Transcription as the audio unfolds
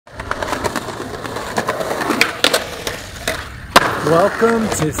Welcome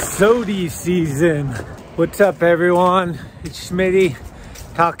to Sodi season. What's up, everyone? It's Schmitty,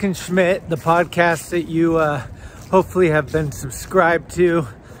 Talkin Schmit, the podcast that you hopefully have been subscribed to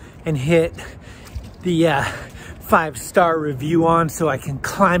and hit the 5-star review on so I can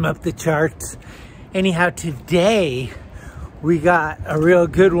climb up the charts. Anyhow, today we got a real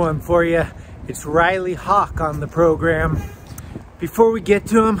good one for you. It's Riley Hawk on the program. Before we get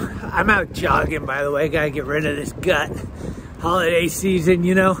to him, I'm out jogging, by the way. Gotta get rid of this gut. Holiday season,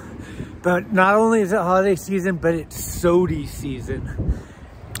 you know. But not only is it holiday season, but it's Sodi season.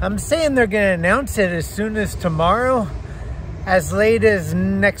 I'm saying they're gonna announce it as soon as tomorrow, as late as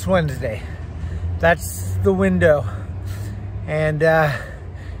next Wednesday. That's the window. And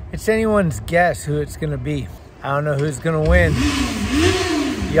it's anyone's guess who it's gonna be. I don't know who's gonna win.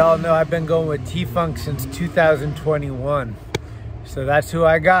 Y'all know I've been going with T-Funk since 2021. So that's who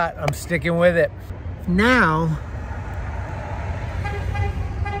I got. I'm sticking with it. Now,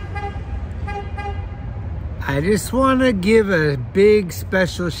 I just want to give a big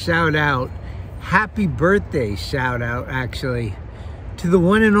special shout out, happy birthday shout out actually, to the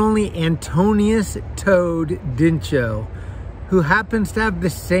one and only Antonius Toad Dincho, who happens to have the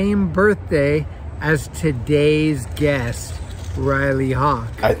same birthday as today's guest, Riley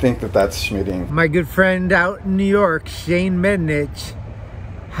Hawk. I think that's Schmitty. My good friend out in New York, Shane Medanich,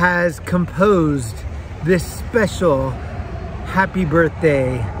 has composed this special happy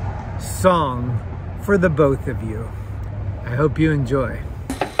birthday song for the both of you. I hope you enjoy.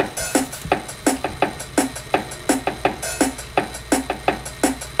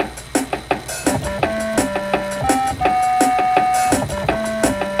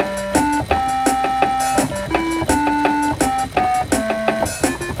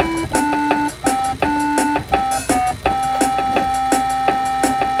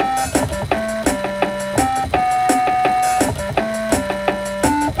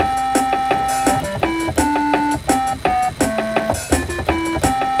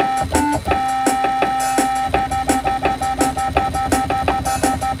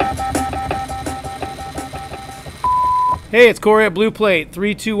 Hey, it's Corey at Blue Plate,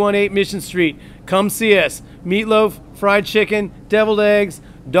 3218 Mission Street. Come see us. Meatloaf, fried chicken, deviled eggs,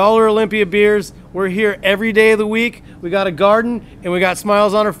 Dollar Olympia beers. We're here every day of the week. We got a garden and we got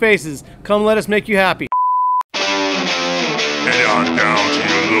smiles on our faces. Come let us make you happy. Head on down to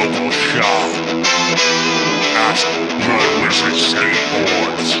your local shop. Ask Blood Wizard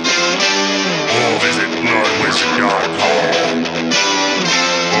Skateboards. Or visit bloodwizard.com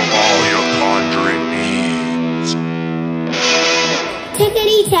for all your conjuring needs.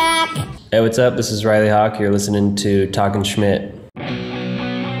 Tickety-tack. Hey, what's up? This is Riley Hawk. You're listening to Talkin Schmit.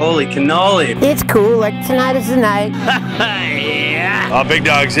 Holy cannoli. It's cool, like tonight is the night. Our big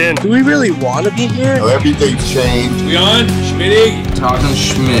dog's in. Do we really want to be here? Everything's changed. We on? Schmitty? Talkin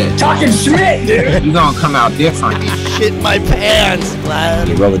Schmit. Talkin Schmit, dude! You gonna come out different. Shit my pants, lad.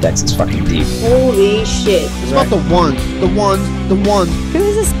 Your Rolodex is fucking deep. Holy shit. It's about the ones. Who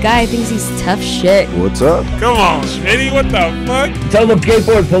is this guy? Thinks he's tough shit. What's up? Come on, Schmitty, what the fuck? Tell the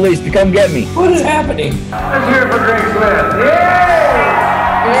skateboard police to come get me. What is happening? Let's hear it for Greg Swift. Yay!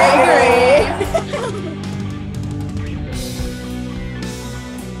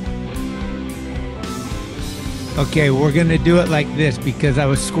 Okay, we're gonna do it like this because I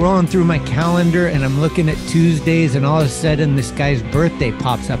was scrolling through my calendar and I'm looking at Tuesdays and all of a sudden this guy's birthday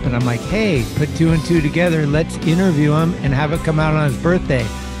pops up and I'm like, hey, put 2 and 2 together, let's interview him and have it come out on his birthday.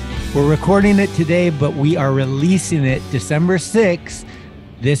 We're recording it today, but we are releasing it December 6th.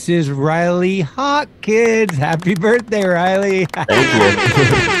 This is Riley Hawk, kids. Happy birthday, Riley. Thank you.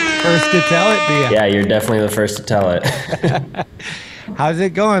 First to tell it to you. Yeah, you're definitely the first to tell it. How's it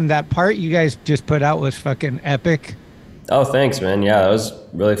going? That part you guys just put out was fucking epic. Oh, thanks, man. Yeah, it was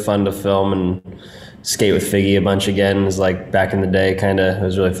really fun to film and skate with Figgy a bunch again. It was like back in the day, kind of. It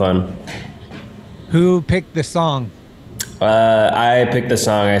was really fun. Who picked the song? I picked the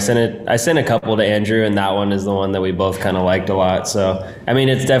song. I sent a couple to Andrew, and that one is the one that we both kind of liked a lot. So, I mean,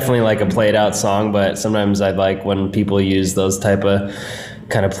 it's definitely like a played out song, but sometimes I like when people use those type of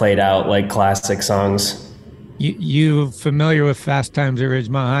kind of played out like classic songs. You familiar with Fast Times at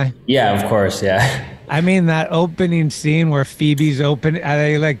Ridgemont High? Yeah, of course. Yeah. I mean, that opening scene where Phoebe's open,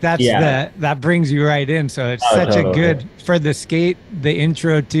 that brings you right in. So it's such a good, for the skate, the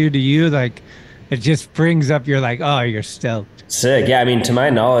intro to you, like it just brings up, you're like, oh, you're stoked. Sick. Yeah. I mean, to my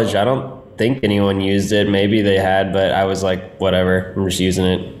knowledge, I don't think anyone used it. Maybe they had, but I was like, whatever, I'm just using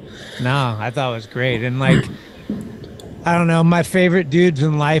it. No, I thought it was great. And like, I don't know. My favorite dudes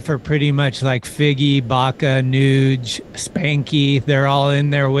in life are pretty much like Figgy, Baca, Nuge, Spanky. They're all in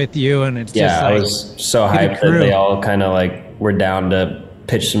there with you, and it's just like, I was so hyped that they all kind of like were down to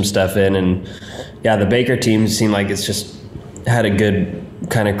pitch some stuff in, and yeah, the Baker team seemed like it's just had a good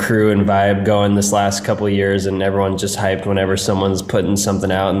kind of crew and vibe going this last couple of years, and everyone's just hyped whenever someone's putting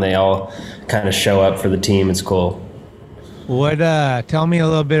something out, and they all kind of show up for the team. It's cool. What? Tell me a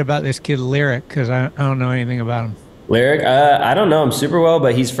little bit about this kid Lyric, because I don't know anything about him. Lyric, I don't know him super well,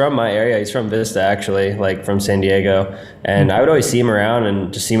 but he's from my area. He's from Vista, actually, like from San Diego. And I would always see him around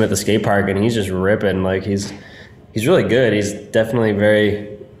and just see him at the skate park, and he's just ripping. Like he's really good. He's definitely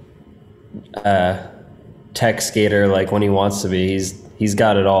very tech skater, like when he wants to be. He's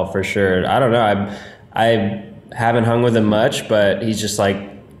got it all for sure. I don't know. I haven't hung with him much, but he's just like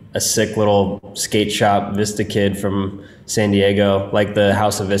a sick little skate shop Vista kid from San Diego. Like the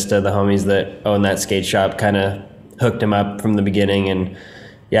House of Vista, the homies that own that skate shop kind of hooked him up from the beginning, and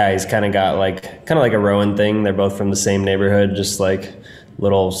yeah, he's kind of got like a Rowan thing. They're both from the same neighborhood, just like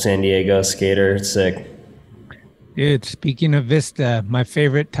little San Diego skater. It's sick. Dude, speaking of Vista, my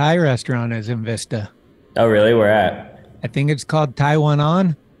favorite Thai restaurant is in Vista. Oh, really? Where at? I think it's called Taiwan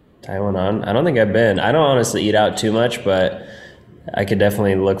On. Taiwan On? I don't think I've been. I don't honestly eat out too much, but I could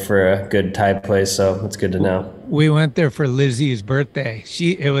definitely look for a good Thai place, so it's good to know. We went there for Lizzie's birthday.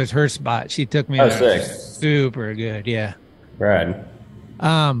 It was her spot. She took me there. Sick. Super good, yeah. Rad.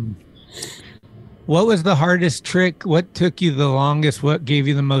 What was the hardest trick? What took you the longest? What gave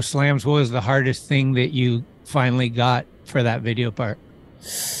you the most slams? What was the hardest thing that you finally got for that video part?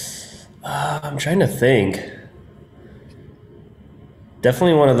 I'm trying to think.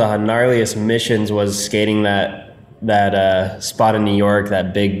 Definitely one of the gnarliest missions was skating that spot in New York,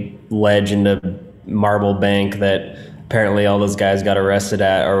 that big ledge into Marble Bank that apparently all those guys got arrested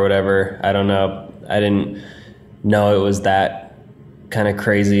at or whatever. I don't know. I didn't know it was that kind of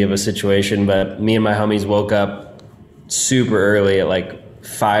crazy of a situation, but me and my homies woke up super early at like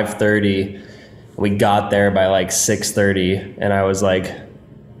 5:30. We got there by like 6:30, and I was like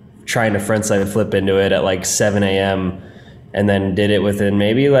trying to frontside flip into it at like 7 a.m. and then did it within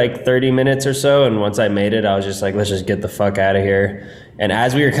maybe like 30 minutes or so. And once I made it, I was just like, let's just get the fuck out of here. And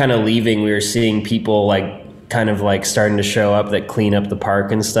as we were kind of leaving, we were seeing people like kind of like starting to show up that clean up the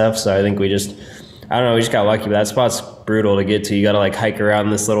park and stuff. So I think we just got lucky, but that spot's brutal to get to. You got to like hike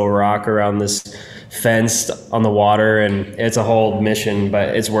around this little rock around this fence on the water, and it's a whole mission,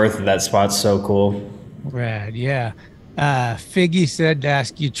 but it's worth it. That spot's so cool. Rad, yeah. Figgy said to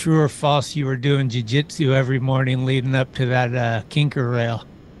ask you true or false you were doing jiu-jitsu every morning leading up to that kinker rail.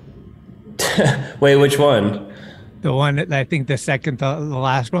 Wait, which one? The one that I think the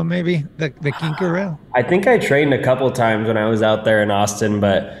last one, maybe the kinker rail. I think I trained a couple times when I was out there in Austin,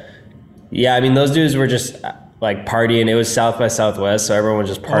 but yeah, I mean those dudes were just like partying. It was South by Southwest, so everyone was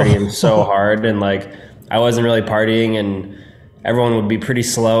just partying so hard, and like I wasn't really partying, and everyone would be pretty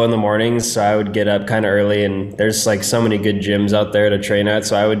slow in the mornings, so I would get up kind of early, and there's like so many good gyms out there to train at,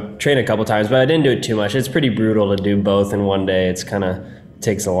 so I would train a couple times, but I didn't do it too much. It's pretty brutal to do both in one day. It's kind of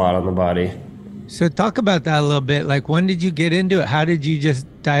takes a lot on the body. So talk about that a little bit. Like, when did you get into it? How did you just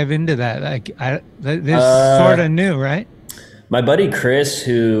dive into that? Like, this sort of new, right? My buddy Chris,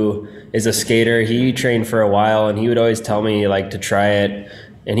 who is a skater, he trained for a while, and he would always tell me like to try it.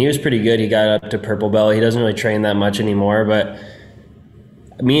 And he was pretty good. He got up to purple belt. He doesn't really train that much anymore, but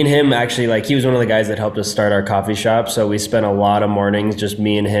me and him actually, like, he was one of the guys that helped us start our coffee shop. So we spent a lot of mornings, just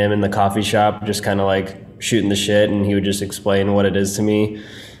me and him in the coffee shop, just kind of like shooting the shit. And he would just explain what it is to me.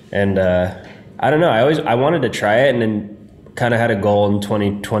 And I don't know. I wanted to try it, and then kind of had a goal in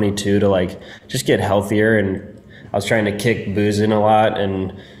 2022 to like just get healthier. And I was trying to kick boozing a lot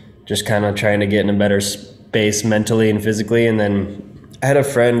and just kind of trying to get in a better space mentally and physically. And then I had a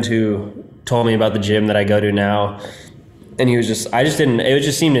friend who told me about the gym that I go to now, and it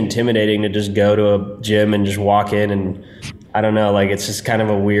just seemed intimidating to just go to a gym and just walk in, and I don't know, like it's just kind of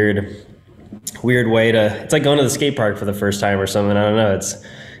a weird way to, it's like going to the skate park for the first time or something. I don't know.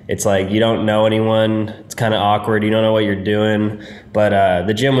 It's like you don't know anyone. It's kind of awkward. You don't know what you're doing, but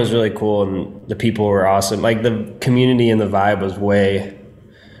the gym was really cool, and the people were awesome. Like the community and the vibe was way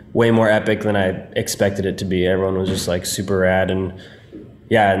more epic than I expected it to be. Everyone was just like super rad, and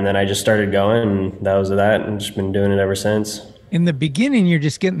yeah, and then I just started going, and that was that, and just been doing it ever since. In the beginning, you're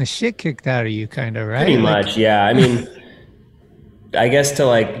just getting the shit kicked out of you, kind of, right? Pretty much, yeah. I mean, I guess to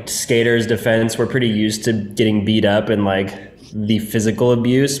like skaters' defense, we're pretty used to getting beat up and like the physical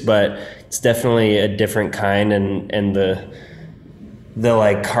abuse, but it's definitely a different kind, and the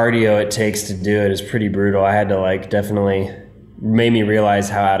like cardio it takes to do it is pretty brutal. I had to like definitely made me realize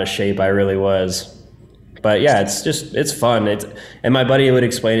how out of shape I really was. But yeah, it's fun. And my buddy would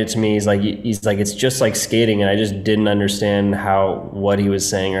explain it to me. He's like it's just like skating, and I just didn't understand what he was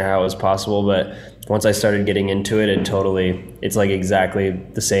saying or how it was possible. But once I started getting into it, it's like exactly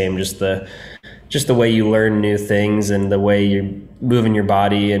the same. Just the way you learn new things and the way you're moving your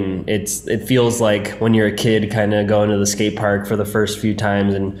body, and it feels like when you're a kid, kind of going to the skate park for the first few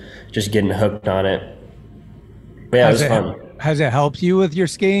times and just getting hooked on it. But yeah, it was fun. Has it helped you with your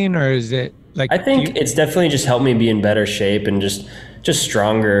skating, or is it like? I think it's definitely just helped me be in better shape and just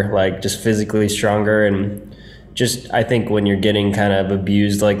stronger, like just physically stronger. And just, I think when you're getting kind of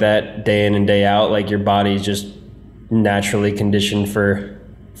abused like that day in and day out, like your body's just naturally conditioned for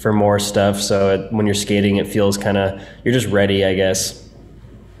more stuff. So when you're skating, it feels you're just ready, I guess.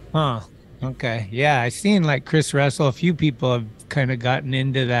 Huh. Okay. Yeah. I've seen like Chris Russell, a few people have kind of gotten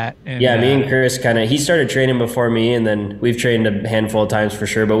into that. And, yeah, me and Chris he started training before me, and then we've trained a handful of times for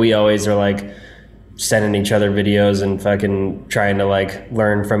sure, but we always are like sending each other videos and fucking trying to like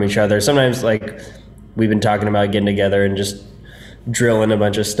learn from each other. Sometimes like we've been talking about getting together and just drilling a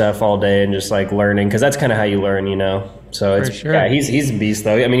bunch of stuff all day and just like learning, because that's kind of how you learn, you know. So it's sure. Yeah, he's a beast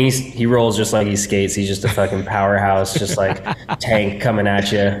though. I mean, he rolls just like he skates. He's just a fucking powerhouse, just like tank coming at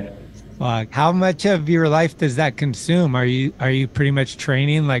you. Fuck. How much of your life does that consume? Are you pretty much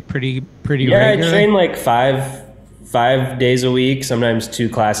training like pretty yeah, regularly? I train like five days a week, sometimes 2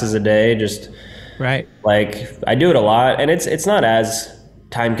 classes a day. Just right. Like I do it a lot, and it's not as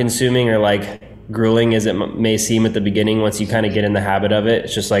time consuming or like grueling as it may seem at the beginning. Once you kind of get in the habit of it,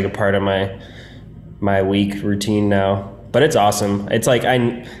 it's just like a part of my week routine now. But it's awesome. It's like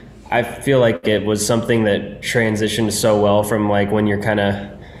I feel like it was something that transitioned so well from like when you're kind of,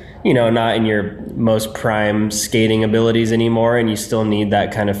 you know, not in your most prime skating abilities anymore, and you still need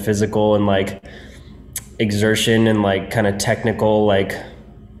that kind of physical and like exertion and like kind of technical like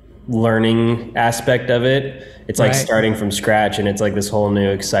learning aspect of it. It's like starting from scratch, and it's like this whole new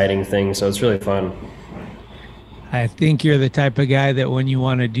exciting thing. So it's really fun. I think you're the type of guy that when you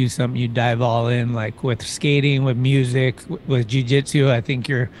want to do something, you dive all in, like with skating, with music, with jujitsu. I think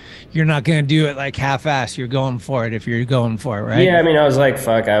you're not going to do it like half-ass. You're going for it if you're going for it, right? Yeah, I mean, I was like,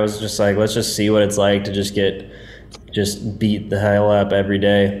 fuck. I was just like, let's just see what it's like to just beat the hell up every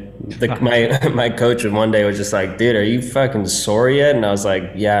day. My coach one day was just like, dude, are you fucking sore yet? And I was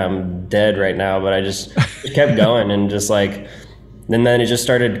like, yeah, I'm dead right now. But I just kept going, and just like, and then it just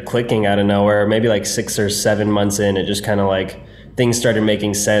started clicking out of nowhere. Maybe like 6 or 7 months in, it just kind of like things started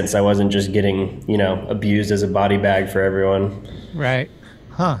making sense. I wasn't just getting, you know, abused as a body bag for everyone. Right.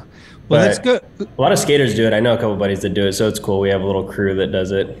 Huh. Well, that's good. A lot of skaters do it. I know a couple buddies that do it, so it's cool. We have a little crew that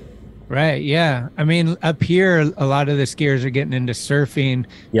does it. Right. Yeah. I mean, up here, a lot of the skiers are getting into surfing.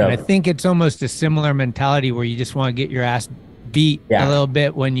 Yeah. And I think it's almost a similar mentality where you just want to get your ass beat a little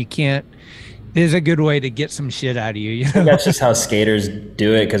bit when you can't. There's a good way to get some shit out of you. You know? That's just how skaters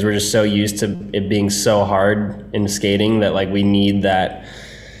do it, because we're just so used to it being so hard in skating that like we need that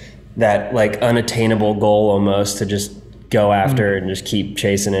like unattainable goal almost to just go after and just keep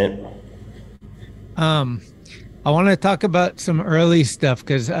chasing it. I want to talk about some early stuff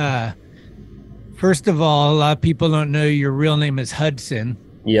because first of all, a lot of people don't know your real name is Hudson.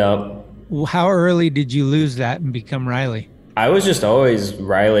 Yep. How early did you lose that and become Riley? I was just always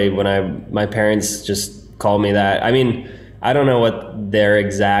Riley when my parents just called me that. I mean, I don't know what their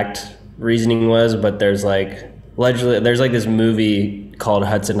exact reasoning was, but there's like this movie called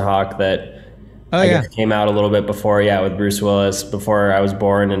Hudson Hawk that I guess came out a little bit before, with Bruce Willis, before I was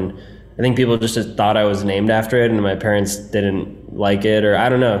born, and I think people just thought I was named after it, and my parents didn't like it, or I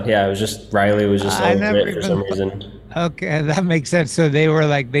don't know. Yeah, it was just Riley was just over it for some reason. Okay, that makes sense. So they were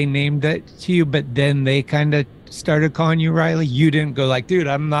like, they named it to you, but then they kind of started calling you Riley. You didn't go like, dude,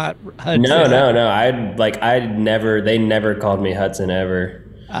 I'm not Hudson. No. They never called me Hudson ever.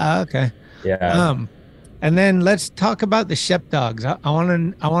 Okay. Yeah. And then let's talk about the Shep Dawgs. I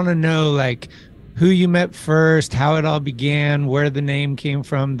want to know like who you met first, how it all began, where the name came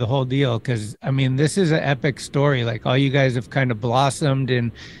from, the whole deal. Because I mean, this is an epic story. Like all you guys have kind of blossomed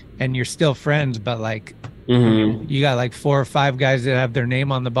and you're still friends, but like you got like 4 or 5 guys that have their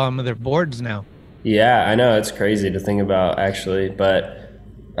name on the bottom of their boards now. Yeah, I know. It's crazy to think about, actually. But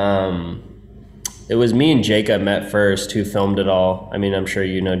it was me and Jacob met first, who filmed it all. I mean, I'm sure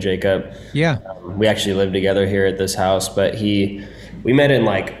you know Jacob. Yeah. We actually lived together here at this house, but we met in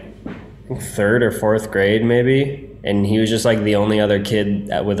like 3rd or 4th grade maybe. And he was just like the only other kid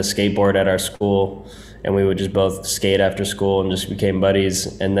with a skateboard at our school. And we would just both skate after school and just became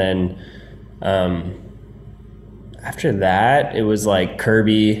buddies. And then after that, it was like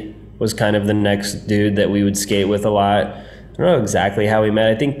Kirby was kind of the next dude that we would skate with a lot. don't know exactly how we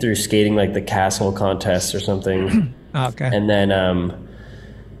met. I think through skating like the castle contest or something. Okay. And then I'm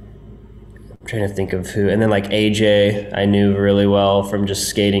trying to think of who. And then like AJ, I knew really well from just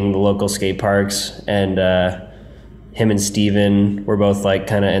skating the local skate parks. And him and Steven were both like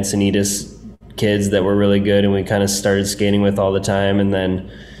kind of Encinitas kids that were really good, and we kind of started skating with all the time. And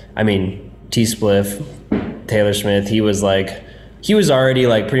then, I mean, T-Spliff, Taylor Smith, he was already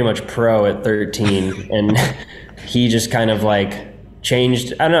like pretty much pro at 13, and he just kind of like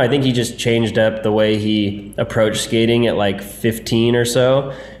changed. I don't know, I think he just changed up the way he approached skating at like 15 or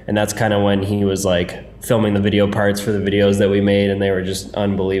so, and that's kind of when he was like filming the video parts for the videos that we made, and they were just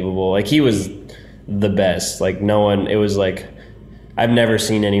unbelievable. Like, he was the best. Like, no one, it was like, I've never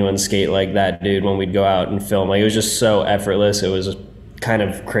seen anyone skate like that dude when we'd go out and film. Like, it was just so effortless. It was kind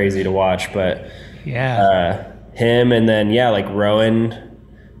of crazy to watch. But yeah, him, and then like Rowan,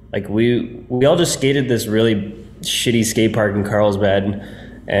 like we all just skated this really shitty skate park in Carlsbad,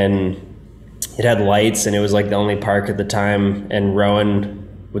 and it had lights, and it was like the only park at the time, and Rowan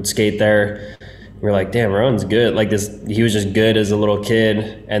would skate there. We were like, damn, Rowan's good. Like, this, he was just good as a little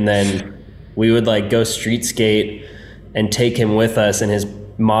kid. And then we would like go street skate and take him with us, and his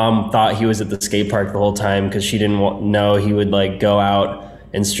mom thought he was at the skate park the whole time because she didn't know he would like go out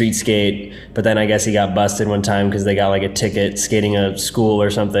and street skate. But then I guess he got busted one time because they got like a ticket skating a school or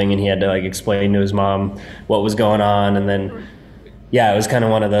something, and he had to like explain to his mom what was going on. And then it was kind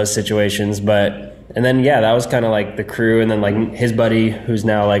of one of those situations. But and then that was kind of like the crew. And then like his buddy, who's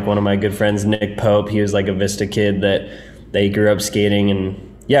now like one of my good friends, Nick Pope, he was like a Vista kid that they grew up skating. And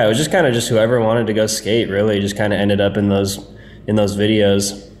it was just kind of just whoever wanted to go skate, really just kind of ended up in those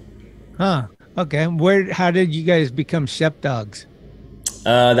videos. Huh. Okay. How did you guys become Shep Dawgs?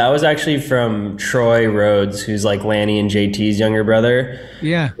 That was actually from Troy Rhodes, who's like Lanny and JT's younger brother.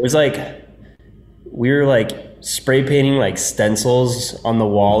 Yeah. It was like, we were like spray painting like stencils on the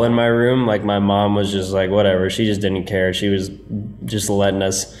wall in my room. Like, my mom was just like, whatever. She just didn't care. She was just letting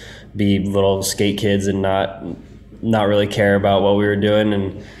us be little skate kids and not really care about what we were doing.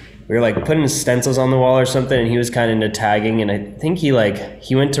 And we were like putting stencils on the wall or something, and he was kind of into tagging, and I think he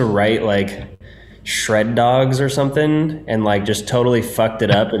went to write like shred dogs or something, and like just totally fucked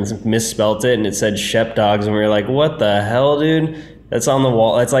it up and misspelt it, and it said Shep Dawgs, and we were like, what the hell, dude? That's on the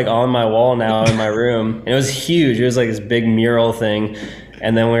wall. That's like on my wall now in my room. And it was huge. It was like this big mural thing.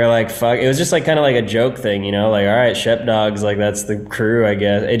 And then we were like, fuck. It was just like kind of like a joke thing, you know? Like, all right, Shep Dawgs, like that's the crew, I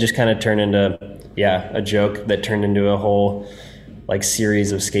guess. It just kind of turned into, a joke that turned into a whole like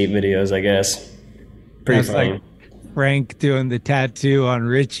series of skate videos, I guess. Pretty funny. Like Frank doing the tattoo on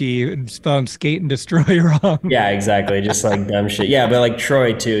Richie and spelling skate and destroy wrong. Yeah, exactly. Just like dumb shit. Yeah, but like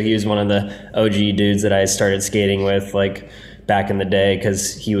Troy too. He was one of the OG dudes that I started skating with like back in the day,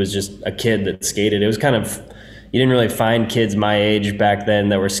 because he was just a kid that skated. It was kind of, you didn't really find kids my age back then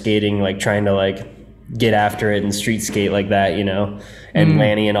that were skating, like trying to like get after it and street skate like that, you know? And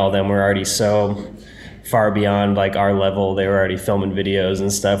Lanny and all them were already so far beyond like our level. They were already filming videos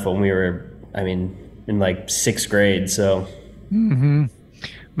and stuff when we were, I mean, in like 6th grade. So man,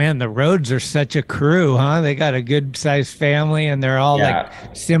 the Rhodes are such a crew, huh? They got a good sized family, and they're all like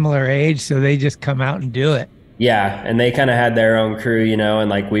similar age, so they just come out and do it. Yeah, and they kind of had their own crew, you know, and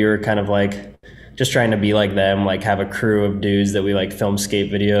like we were kind of like just trying to be like them, like have a crew of dudes that we like film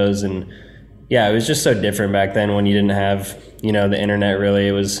skate videos. And it was just so different back then when you didn't have, you know, the internet really.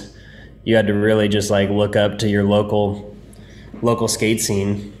 It was, you had to really just like look up to your local skate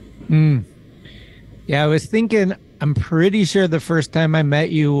scene. Yeah, I was thinking, I'm pretty sure the first time I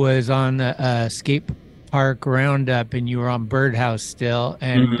met you was on a skate park roundup, and you were on Birdhouse still,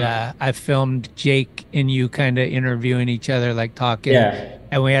 and I filmed Jake and you kind of interviewing each other, like talking,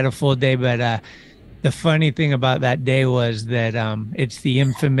 and we had a full day. But the funny thing about that day was that it's the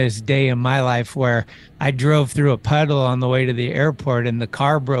infamous day in my life where I drove through a puddle on the way to the airport, and the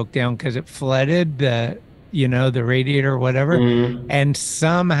car broke down because it flooded the radiator or whatever, and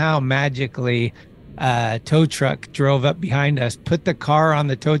somehow magically tow truck drove up behind us, put the car on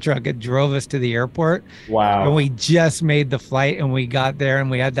the tow truck, it drove us to the airport. Wow. And we just made the flight, and we got there, and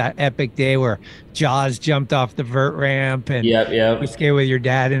we had that epic day where Jaws jumped off the vert ramp, and we skated with your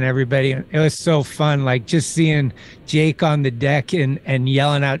dad and everybody. It was so fun, like just seeing Jake on the deck and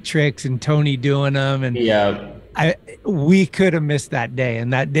yelling out tricks, and Tony doing them. And we could have missed that day,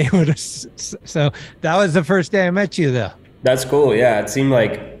 and that day would have. So that was the first day I met you, though. That's cool. Yeah, it seemed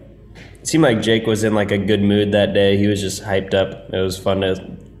like Jake was in like a good mood that day. He was just hyped up. It was fun to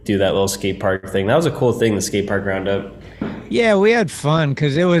do that little skate park thing. That was a cool thing, the skate park roundup. Yeah, we had fun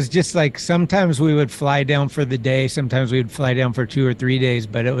because it was just like sometimes we would fly down for the day, sometimes we would fly down for 2 or 3 days,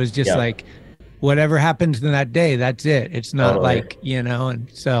 but it was just like whatever happens in that day, that's it. It's not Totally. like, you know, and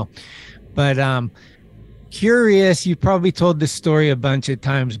so, but curious, you probably told this story a bunch of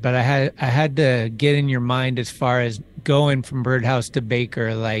times, but I had to get in your mind as far as going from Birdhouse to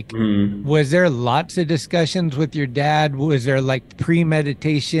Baker. Like, was there lots of discussions with your dad? Was there like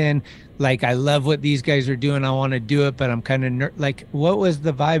premeditation? Like, I love what these guys are doing, I want to do it, but I'm kind of like, what was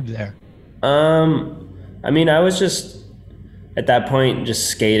the vibe there? I mean, I was just at that point just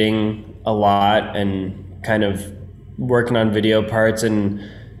skating a lot and kind of working on video parts and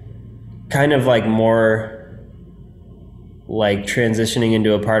kind of like more like transitioning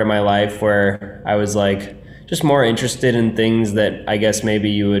into a part of my life where I was like just more interested in things that I guess maybe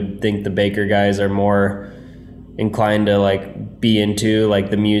you would think the Baker guys are more inclined to like be into,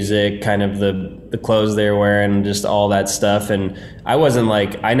 like the music, kind of the clothes they're wearing, just all that stuff. And I wasn't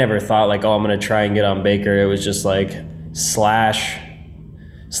like, I never thought like, oh, I'm gonna try and get on Baker. It was just like Slash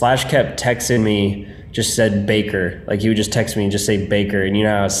kept texting me, just said Baker. Like he would just text me and just say Baker, and you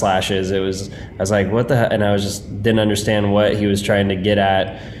know how Slash is. I was like, what the hell? And I was just didn't understand what he was trying to get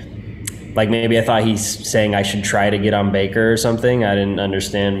at. Like maybe I thought he's saying I should try to get on Baker or something. I didn't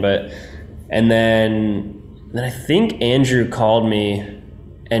understand, and then I think Andrew called me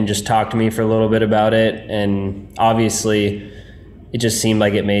and just talked to me for a little bit about it, and obviously it just seemed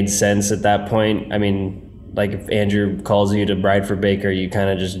like it made sense at that point. I mean, like if Andrew calls you to ride for Baker, you kind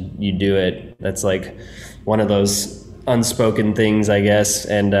of just, you do it. That's like one of those unspoken things, I guess.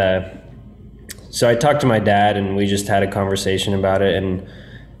 And so I talked to my dad and we just had a conversation about it, and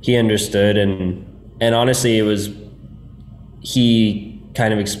he understood. And honestly, he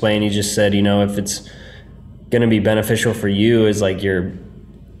kind of explained, he just said, you know, if it's going to be beneficial for you as like your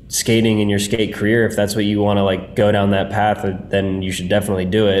skating and your skate career, if that's what you want to like go down that path, then you should definitely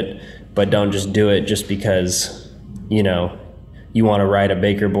do it. But don't just do it just because, you know, you want to ride a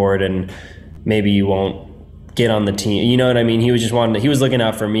Baker board and maybe you won't get on the team. You know what I mean? He was looking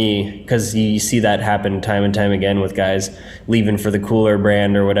out for me, because you see that happen time and time again with guys leaving for the cooler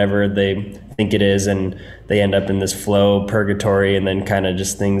brand or whatever they think it is, and they end up in this flow purgatory, and then kind of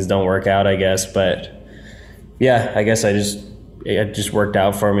just things don't work out, I guess. But yeah, I guess it just worked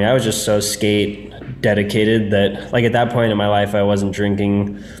out for me. I was just so skate dedicated that like at that point in my life, I wasn't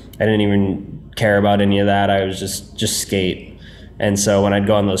drinking. I didn't even care about any of that. I was just skate. And so when I'd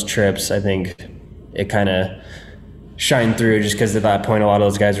go on those trips, I think it kind of shined through, just because at that point, a lot of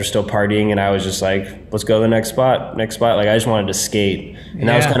those guys were still partying, and I was just like, let's go to the next spot. Like I just wanted to skate. And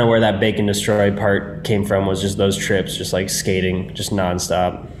that was kind of where that Bake and Destroy part came from, was just those trips, just like skating, just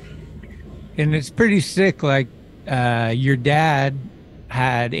nonstop. And it's pretty sick. Like your dad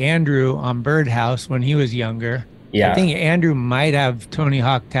had Andrew on Birdhouse when he was younger. Yeah. I think Andrew might have Tony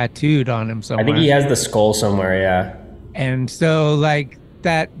Hawk tattooed on him somewhere. I think he has the skull somewhere, yeah. And so like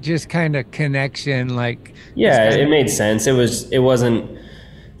that just kind of connection, like, yeah, it made sense. It wasn't,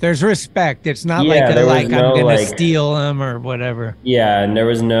 there's respect. It's not yeah, like I'm gonna like, steal him or whatever. Yeah, and there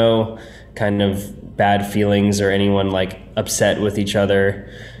was no kind of bad feelings or anyone like upset with each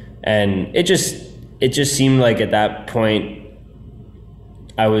other. And it just seemed like at that point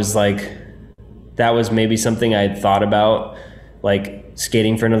I was like, that was maybe something I had thought about, like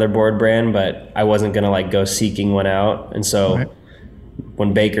skating for another board brand, but I wasn't gonna like go seeking one out. And so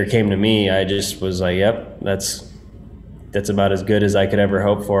when Baker came to me, I just was like, yep, that's about as good as I could ever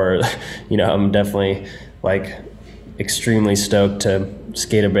hope for. You know, I'm definitely like extremely stoked to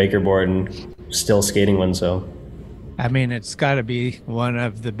skate a Baker board and still skating one. So I mean, it's got to be one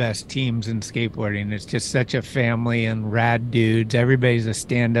of the best teams in skateboarding. It's just such a family and rad dudes. Everybody's a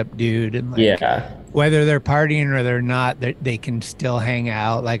stand-up dude, and like, yeah, whether they're partying or they're not, they can still hang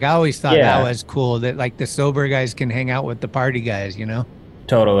out. Like I always thought that was cool, that like the sober guys can hang out with the party guys, you know?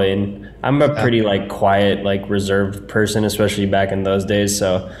 Totally. And I'm a pretty like quiet, like reserved person, especially back in those days.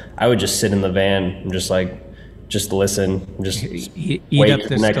 So I would just sit in the van and just listen, just eat wait up for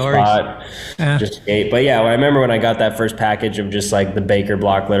the the next stories. spot, just skate. But yeah, I remember when I got that first package of just like the Baker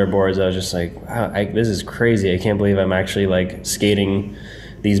block letter boards, I was just like, wow, this is crazy. I can't believe I'm actually like skating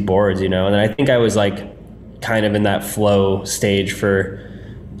these boards, you know? And then I think I was like kind of in that flow stage for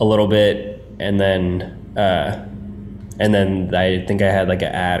a little bit. And then I think I had like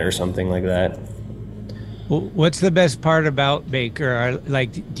an ad or something like that. What's the best part about Baker?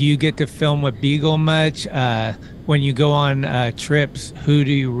 Like, do you get to film with Beagle much? When you go on trips, who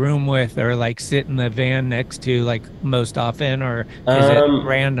do you room with or like sit in the van next to like most often, or is it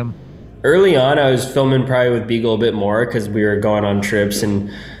random? Early on, I was filming probably with Beagle a bit more because we were going on trips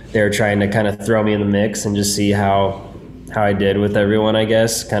and they were trying to kind of throw me in the mix and just see how I did with everyone, I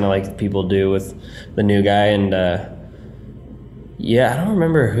guess, kind of like people do with the new guy. And yeah, I don't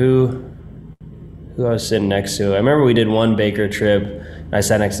remember who who I was sitting next to. I remember we did one Baker trip. I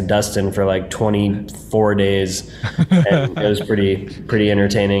sat next to Dustin for like 24 days, and it was pretty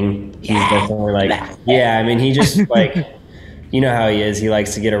entertaining. He's definitely like, yeah, I mean, he just like, you know how he is. He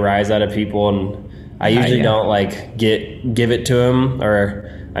likes to get a rise out of people, and I usually don't like give it to him,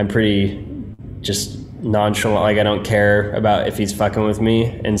 or I'm pretty just nonchalant. Like I don't care about if he's fucking with me,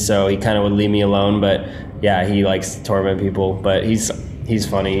 and so he kind of would leave me alone. But yeah, he likes to torment people. But he's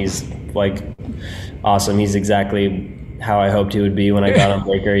funny. He's like awesome. He's exactly how I hoped he would be when I got on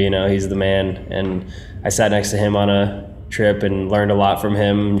Baker. You know, he's the man. And I sat next to him on a trip and learned a lot from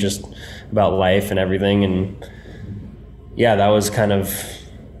him, just about life and everything. And yeah, that was kind of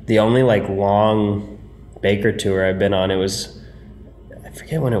the only like long Baker tour I've been on. It was, I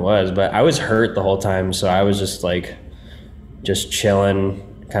forget when it was, but I was hurt the whole time. So I was just like, just chilling,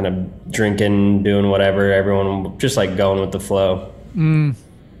 kind of drinking, doing whatever, everyone just like going with the flow.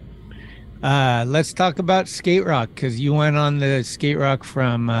 Let's talk about skate rock, because you went on the skate rock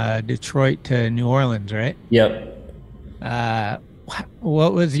from Detroit to New Orleans, right? Yep.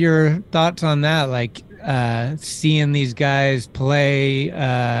 What was your thoughts on that? Like seeing these guys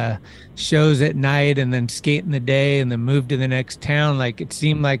play shows at night and then skate in the day and then move to the next town. Like it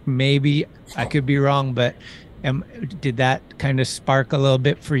seemed like, maybe I could be wrong, but did that kind of spark a little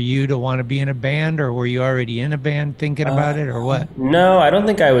bit for you to want to be in a band, or were you already in a band thinking about it, or what? No, I don't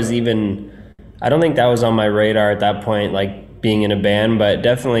think that was on my radar at that point, like being in a band, but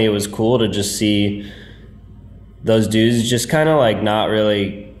definitely it was cool to just see those dudes just kind of like not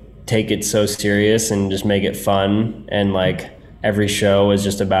really take it so serious and just make it fun. And like every show was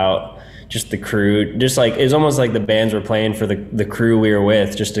just about just the crew, just like it's almost like the bands were playing for the crew we were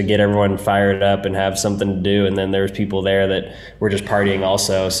with, just to get everyone fired up and have something to do. And then there was people there that were just partying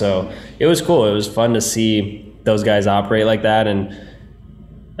also. So it was cool. It was fun to see those guys operate like that. And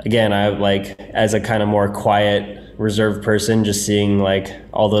again, I like, as a kind of more quiet, reserved person, just seeing like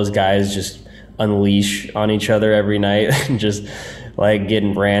all those guys just unleash on each other every night and just like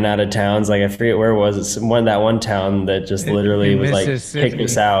getting ran out of towns. Like I forget where it was. It's that one town that just literally was like kicked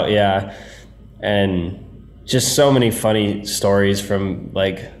us out. Yeah. And just so many funny stories from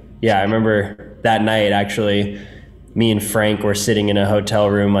like, yeah, I remember that night actually, me and Frank were sitting in a hotel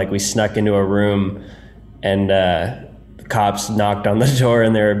room. Like we snuck into a room and the cops knocked on the door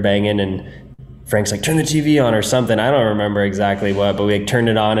and they were banging, and Frank's like, turn the TV on or something. I don't remember exactly what, but we like, turned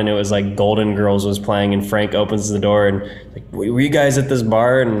it on and it was like Golden Girls was playing, and Frank opens the door and like, were you guys at this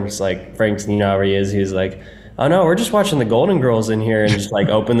bar? And it's like, Frank's, you know how he is. He was like, oh no, we're just watching the Golden Girls in here, and just like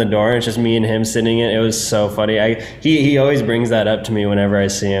open the door and it's just me and him sitting in it. It was so funny. He always brings that up to me whenever I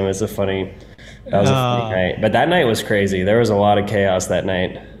see him. That was a funny night. But that night was crazy. There was a lot of chaos that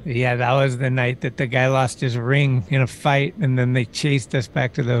night. Yeah, that was the night that the guy lost his ring in a fight, and then they chased us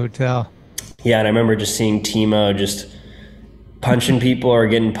back to the hotel. Yeah, and I remember just seeing Timo just punching people or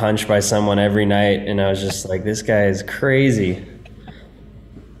getting punched by someone every night, and I was just like, this guy is crazy.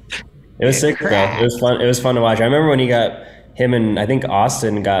 It was sick though. It was fun. It was fun to watch. I remember when him and I think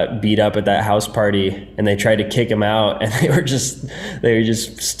Austin got beat up at that house party, and they tried to kick him out, and they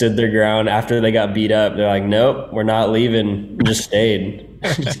just stood their ground after they got beat up. They're like, nope, we're not leaving. We just stayed.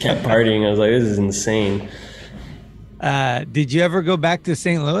 Just kept partying. I was like, this is insane. Did you ever go back to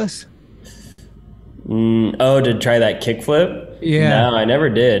St. Louis? To try that kickflip? Yeah. No, I never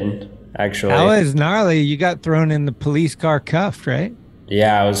did, actually. That was gnarly. You got thrown in the police car cuffed, right?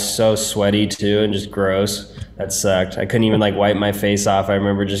 Yeah, I was so sweaty too and just gross. That sucked. I couldn't even like wipe my face off. I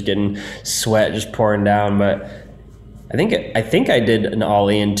remember just getting sweat just pouring down. But I think I did an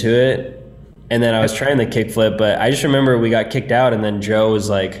ollie into it, and then I was trying the kickflip, but I just remember we got kicked out, and then Joe was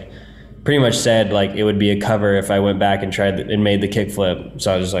like, pretty much said like it would be a cover if I went back and tried and made the kickflip.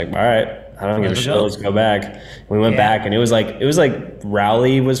 So I was just like, all right, I don't give a shit. Let's go back. We went back, and it was like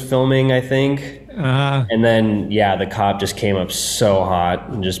Rowley was filming, I think. And then yeah, the cop just came up so hot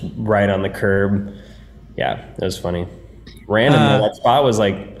and just right on the curb. Yeah, it was funny. Random though, that spot was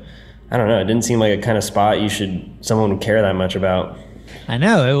like, I don't know, it didn't seem like a kind of spot someone would care that much about. I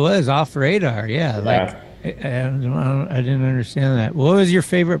know, it was off radar. Yeah. Like I didn't understand that. What was your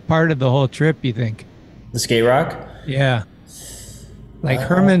favorite part of the whole trip, you think? The skate rock? Yeah. Like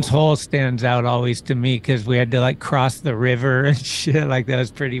Herman's Hole stands out always to me, because we had to like cross the river and shit. Like that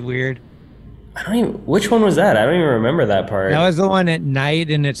was pretty weird. Which one was that? I don't even remember that part. That was the one at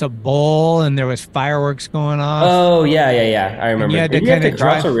night, and it's a bowl, and there was fireworks going off. Oh yeah. I remember. You had to kind of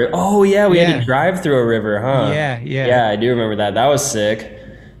cross a river. Oh yeah, we had to drive through a river, huh? Yeah, I do remember that. That was sick.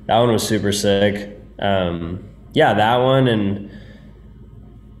 That one was super sick. Yeah, that one, and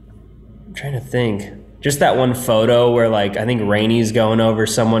I'm trying to think. just that one photo where like I think Rainey's going over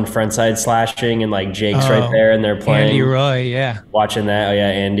someone frontside slashing and like Jake's right there and they're playing. Andy Roy, yeah. Watching that. Oh yeah,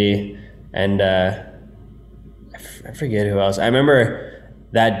 Andy. And I forget who else. I remember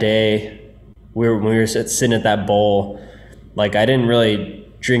that day when we were sitting at that bowl, like I didn't really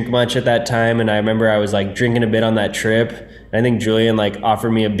drink much at that time, and I remember I was like drinking a bit on that trip. And I think Julian like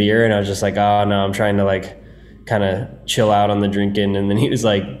offered me a beer, and I was just like, oh no, I'm trying to like kind of chill out on the drinking. And then he's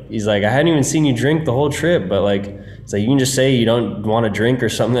like, I hadn't even seen you drink the whole trip, but like, it's like, you can just say you don't want to drink or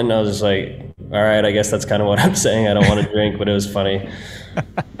something. And I was just like, all right, I guess that's kind of what I'm saying. I don't want to drink, but it was funny.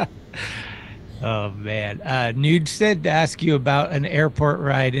 Oh man. Nude said to ask you about an airport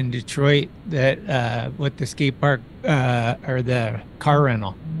ride in Detroit that with the skate park or the car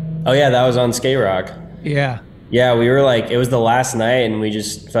rental. Oh yeah, that was on Skate Rock. Yeah. Yeah, we were like, it was the last night and we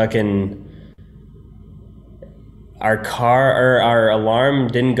just fucking, our alarm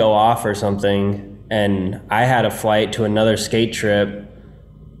didn't go off or something, and I had a flight to another skate trip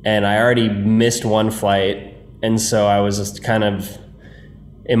and I already missed one flight, and so I was just kind of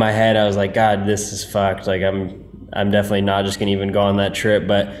in my head, I was like, God, this is fucked. Like I'm definitely not just gonna even go on that trip.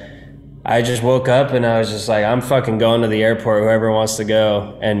 But I just woke up and I was just like, I'm fucking going to the airport, whoever wants to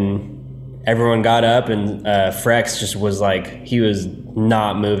go. And everyone got up, and Frex just was like, he was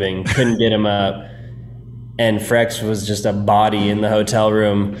not moving, couldn't get him up. And Frex was just a body in the hotel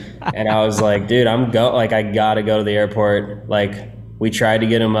room. And I was like, dude, I gotta go to the airport. Like, we tried to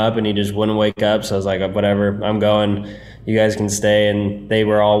get him up and he just wouldn't wake up. So I was like, whatever, I'm going, you guys can stay. And they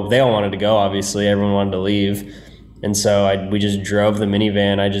all wanted to go, obviously, everyone wanted to leave. And so we just drove the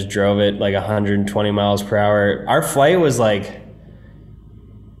minivan. I just drove it like 120 miles per hour. Our flight was like,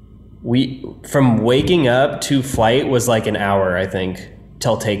 from waking up to flight was like an hour, I think,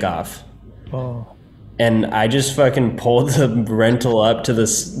 till takeoff. Oh. And I just fucking pulled the rental up to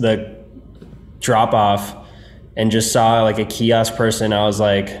the drop off and just saw like a kiosk person. I was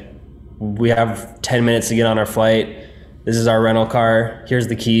like, we have 10 minutes to get on our flight. This is our rental car. Here's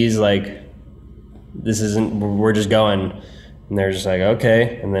the keys. Like, we're just going. And they're just like,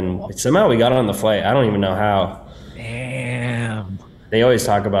 okay. And then somehow we got on the flight. I don't even know how. Damn. They always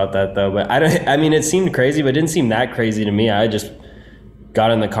talk about that though, but I mean, it seemed crazy, but it didn't seem that crazy to me. I just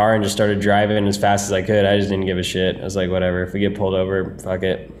got in the car and just started driving as fast as I could. I just didn't give a shit. I was like, whatever, if we get pulled over, fuck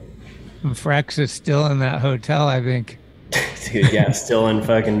it. Frex is still in that hotel, I think. Dude, yeah, still in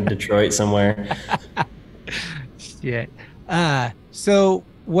fucking Detroit somewhere. Shit. So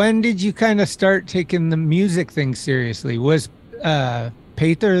when did you kind of start taking the music thing seriously? Was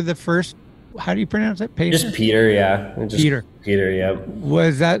Peter the first? How do you pronounce it? Peter? Just Peter, yeah. Peter. Peter, yeah.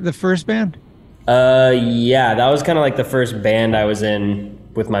 Was that the first band? Yeah, that was kind of like the first band I was in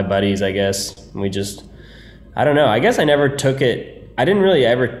with my buddies, I guess. We just, I don't know. I guess I never took it. I didn't really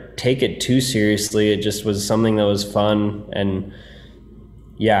ever take it too seriously. It just was something that was fun. And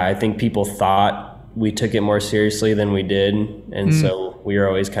yeah, I think people thought we took it more seriously than we did. And so we were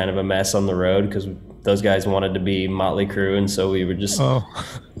always kind of a mess on the road because those guys wanted to be Motley Crue. And so we were just,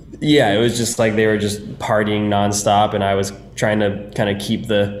 yeah, it was just like they were just partying nonstop. And I was trying to kind of keep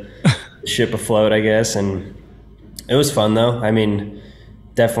the ship afloat, I guess. And it was fun though. I mean,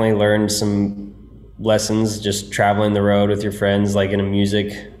 definitely learned some lessons just traveling the road with your friends, like in a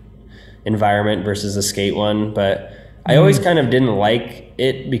music environment versus a skate one. But I always kind of didn't like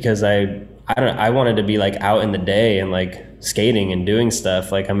it because I wanted to be like out in the day and like skating and doing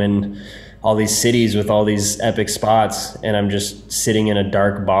stuff. Like I'm in all these cities with all these epic spots and I'm just sitting in a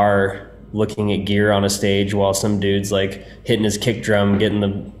dark bar looking at gear on a stage while some dude's like hitting his kick drum, getting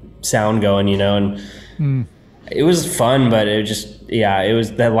the sound going, you know. And it was fun, but it just, yeah, it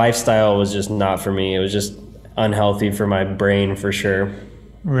was, that lifestyle was just not for me. It was just unhealthy for my brain for sure.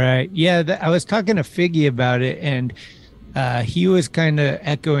 Right. Yeah. I was talking to Figgy about it, and he was kind of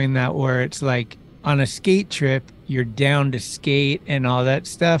echoing that, where it's like on a skate trip, you're down to skate and all that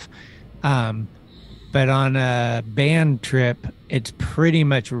stuff. But on a band trip, it's pretty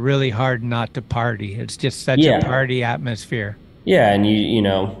much really hard not to party. It's just such a party atmosphere. Yeah. And you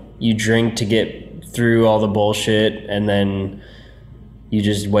know, you drink to get through all the bullshit and then you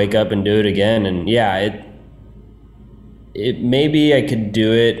just wake up and do it again. And yeah, it maybe I could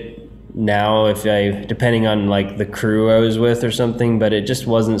do it now if depending on like the crew I was with or something, but it just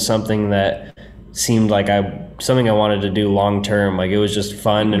wasn't something that seemed like something I wanted to do long term. Like it was just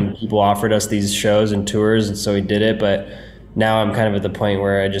fun and people offered us these shows and tours, and so we did it. But now I'm kind of at the point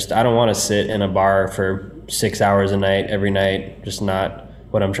where I don't want to sit in a bar for 6 hours a night every night. Just not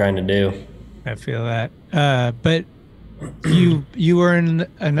what I'm trying to do. I feel that. But you were in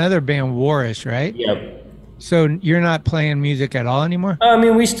another band, Warish, right? Yep. So you're not playing music at all anymore? I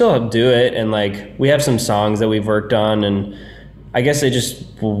mean, we still do it, and like we have some songs that we've worked on, and I guess I just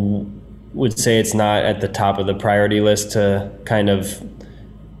would say it's not at the top of the priority list to kind of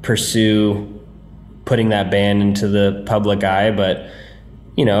pursue putting that band into the public eye. But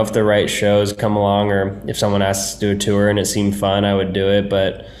you know, if the right shows come along, or if someone asks to do a tour and it seemed fun, I would do it.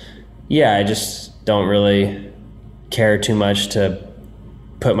 But yeah, I just don't really care too much to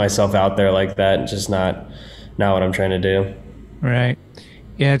put myself out there like that. It's just not what I'm trying to do. Right.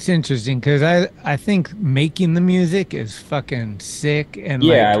 Yeah, it's interesting because I think making the music is fucking sick, and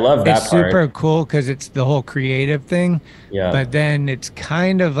yeah, I love that it's part. super cool because it's the whole creative thing. Yeah. But then it's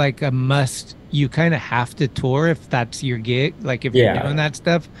kind of like a must. You kind of have to tour if that's your gig, like if you're doing that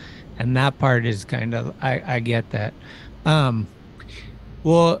stuff, and that part is kind of I get that.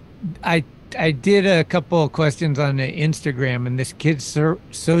 Well, I did a couple of questions on the Instagram, and this kid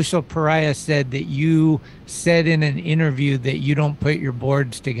social pariah said that you said in an interview that you don't put your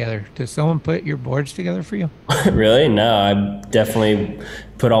boards together. Does someone put your boards together for you? Really? No, I definitely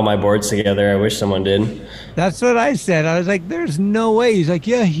put all my boards together. I wish someone did. That's what I said. I was like, there's no way. He's like,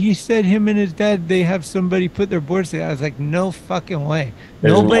 yeah, he said him and his dad, they have somebody put their boards together. I was like, no fucking way.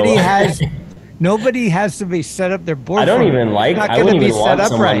 Nobody has to be set up their board. I wouldn't even want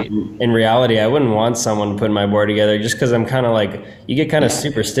someone, right. In reality, I wouldn't want someone putting my board together just because I'm kind of like, you get kind of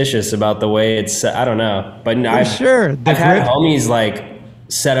superstitious about the way it's, I don't know. But I've had homies like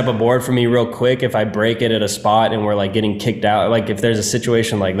set up a board for me real quick if I break it at a spot and we're like getting kicked out. Like if there's a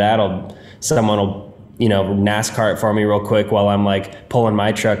situation like that, someone will, you know, NASCAR it for me real quick while I'm like pulling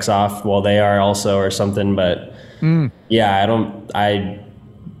my trucks off while they are also or something. But yeah, I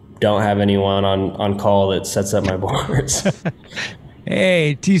don't have anyone on call that sets up my boards.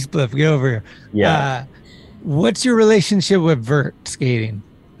 Hey, T-Spliff, get over here. Yeah. What's your relationship with vert skating?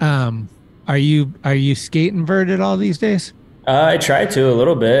 Are you skating vert at all these days? I try to a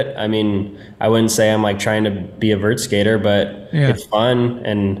little bit. I mean, I wouldn't say I'm like trying to be a vert skater, but it's fun,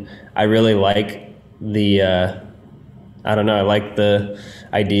 and I really like the I don't know, I like the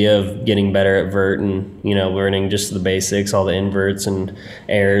idea of getting better at vert and, you know, learning just the basics, all the inverts and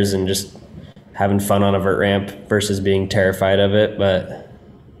airs, and just having fun on a vert ramp versus being terrified of it. But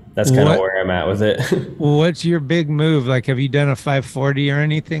that's kind of where I'm at with it. What's your big move? Like, have you done a 540 or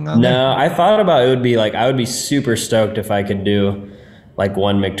anything on that? No, I thought about it would be like, I would be super stoked if I could do like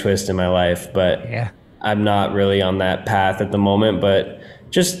one McTwist in my life, but I'm not really on that path at the moment. But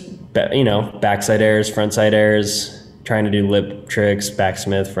just, you know, backside airs, frontside airs, trying to do lip tricks,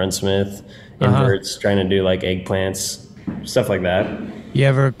 backsmith, frontsmith, inverts, trying to do like eggplants, stuff like that. You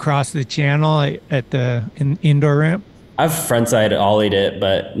ever cross the channel at the indoor ramp? I've frontside ollied it,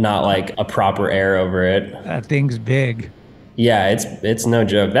 but not like a proper air over it. That thing's big. Yeah, it's no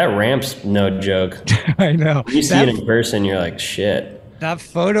joke. That ramp's no joke. I know. You see it in person, you're like, shit. That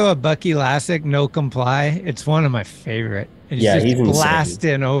photo of Bucky Lassick, no comply, it's one of my favorite. It's he's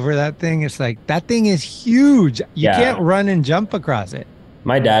blasting over that thing. It's like, that thing is huge. You can't run and jump across it.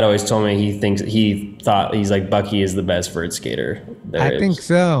 My dad always told me he thought he's like, Bucky is the best vert skater there is. Think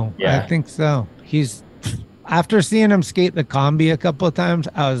so. Yeah. I think so. After seeing him skate the combi a couple of times,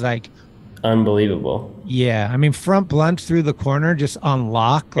 I was like, unbelievable. Yeah. I mean, front blunts through the corner, just on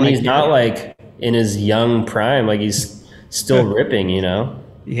lock. And he's not like in his young prime. Like he's still ripping, you know?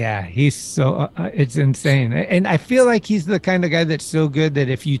 Yeah, he's so it's insane. And I feel like he's the kind of guy that's so good that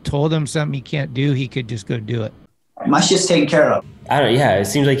if you told him something he can't do, he could just go do it. My shit's taken care of. It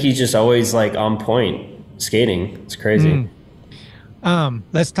seems like he's just always like on point skating. It's crazy.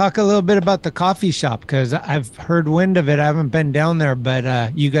 Let's talk a little bit about the coffee shop, because I've heard wind of it. I haven't been down there,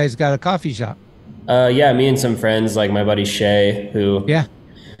 but you guys got a coffee shop. Yeah, me and some friends, like my buddy Shay, who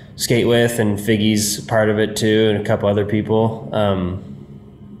skate with, and Figgy's part of it too, and a couple other people.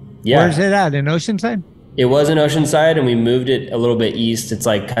 Where's it at? In Oceanside? It was in Oceanside, and we moved it a little bit east. It's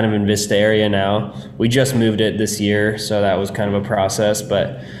like kind of in Vista area now. We just moved it this year, so that was kind of a process,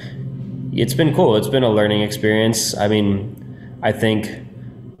 but it's been cool. It's been a learning experience. I mean, I think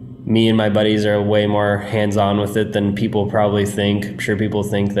me and my buddies are way more hands-on with it than people probably think. I'm sure people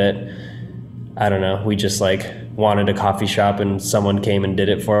think that, I don't know, we just like wanted a coffee shop and someone came and did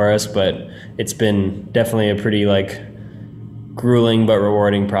it for us, but it's been definitely a pretty like grueling but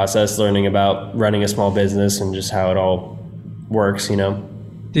rewarding process, learning about running a small business and just how it all works, you know.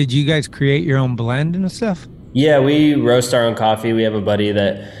 Did you guys create your own blend and stuff? Yeah, we roast our own coffee. We have a buddy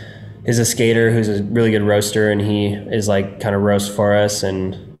that is a skater who's a really good roaster, and he is like kind of roast for us.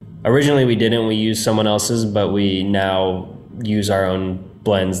 And originally we didn't, we used someone else's, but we now use our own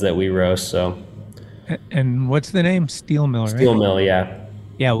blends that we roast. So. And what's the name? Steel Mill, right? Steel Mill, yeah.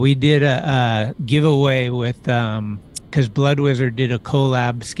 Yeah, we did a giveaway with because Blood Wizard did a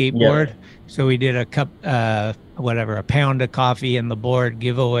collab skateboard. Yep. So we did a cup, whatever, a pound of coffee and the board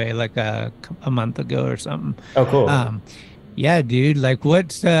giveaway like a month ago or something. Oh, cool. Yeah, dude. Like,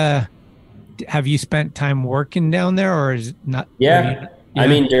 what's have you spent time working down there, or is it not? Yeah. I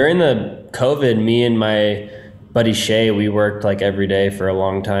mean, during the COVID, me and my buddy Shay, we worked like every day for a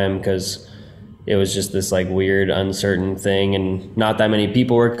long time because it was just this like weird, uncertain thing, and not that many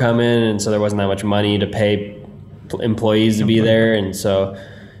people were coming, and so there wasn't that much money to pay employees to be there, and so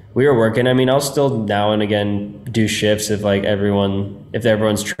we were working. I mean, I'll still now and again do shifts if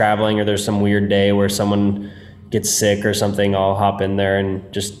everyone's traveling or there's some weird day where someone gets sick or something. I'll hop in there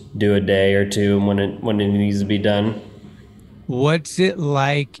and just do a day or two when it needs to be done. What's it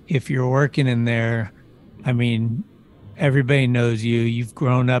like if you're working in there? I mean, everybody knows you. You've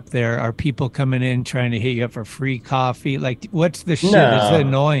grown up there. Are people coming in trying to hit you up for free coffee? Like, what's the shit? No, Is it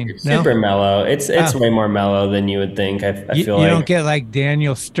annoying? It's super mellow. It's way more mellow than you would think. I feel like you don't get like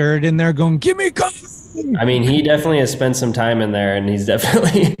Daniel Sturd in there going, "Give me coffee." I mean, he definitely has spent some time in there, and he's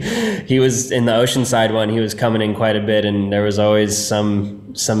definitely he was in the Oceanside one. He was coming in quite a bit, and there was always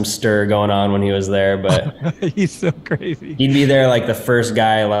some stir going on when he was there. But he's so crazy. He'd be there like the first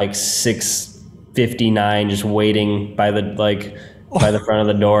guy, like 6:59, just waiting by the front of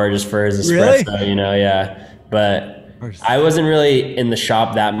the door just for his espresso. Really? You know, yeah. But I wasn't really in the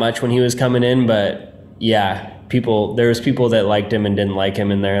shop that much when he was coming in, but yeah. There was people that liked him and didn't like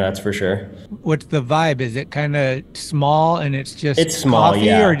him in there, that's for sure. What's the vibe? Is it kind of small and it's small, coffee,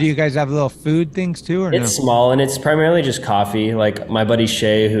 yeah. Or do you guys have little food things too? Or it's small and it's primarily just coffee. Like my buddy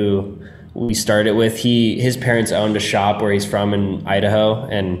Shay, who we started with, his parents owned a shop where he's from in Idaho,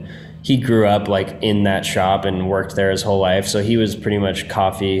 and he grew up like in that shop and worked there his whole life. So he was pretty much the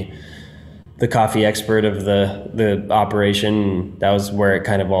coffee expert of the operation. That was where it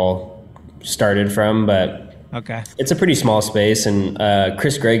kind of all started from, but okay. It's a pretty small space, and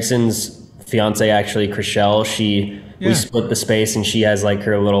Chris Gregson's fiance, actually, Chriselle, we split the space, and she has like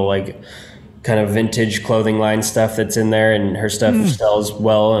her little like kind of vintage clothing line stuff that's in there, and her stuff sells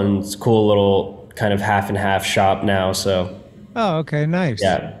well, and it's a cool little kind of half and half shop now. So. Oh, okay, nice.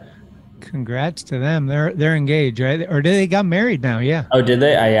 Yeah. Congrats to them. They're engaged, right? Or did they got married now? Yeah. Oh, did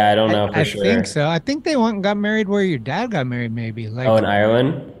they? I don't know for sure. I think so. I think they went and got married where your dad got married, maybe. Like, in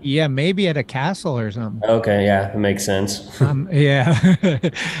Ireland? Yeah, maybe at a castle or something. Okay, yeah, that makes sense. Yeah.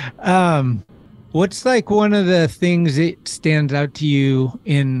 What's like one of the things that stands out to you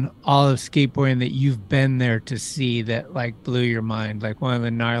in all of skateboarding that you've been there to see that like blew your mind? Like one of the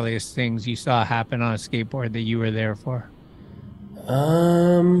gnarliest things you saw happen on a skateboard that you were there for?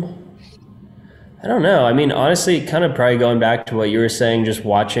 I don't know. I mean, honestly, kind of probably going back to what you were saying, just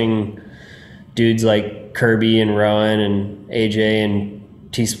watching dudes like Kirby and Rowan and AJ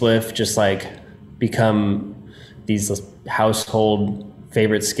and T-Spliff just like become these household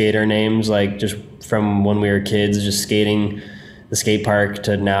favorite skater names, like just from when we were kids, just skating the skate park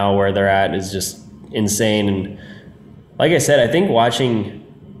to now where they're at is just insane. And like I said, I think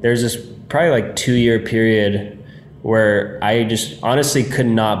there's this probably like 2-year period where I just honestly could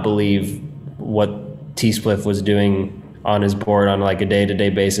not believe what T-Spliff was doing on his board on like a day-to-day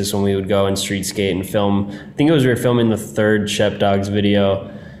basis when we would go and street skate and film. I think we were filming the 3rd Shep Dawgs video,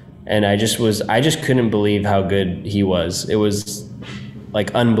 and I just couldn't believe how good he was. It was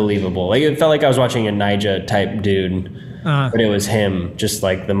like unbelievable. Like it felt like I was watching a Nyjah type dude, but it was him, just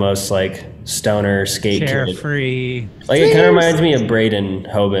like the most like stoner skate carefree. Like it kind of reminds me of Braden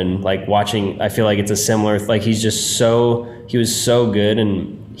Hoban. Like watching, I feel like it's a similar. Like he was so good,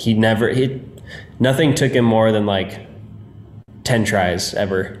 and nothing took him more than like 10 tries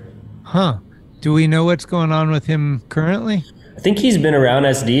ever. Huh. Do we know what's going on with him currently? I think he's been around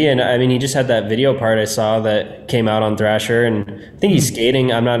SD, and I mean, he just had that video part I saw that came out on Thrasher, and I think he's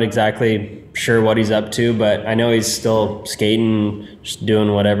skating. I'm not exactly sure what he's up to, but I know he's still skating, just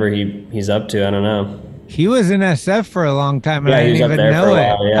doing whatever he's up to. I don't know. He was in SF for a long time, and I didn't even know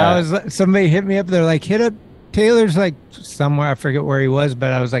it. Somebody hit me up. They're like, hit up Taylor's like somewhere. I forget where he was,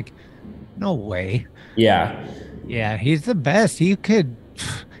 but I was like, no way. Yeah. Yeah, he's the best. He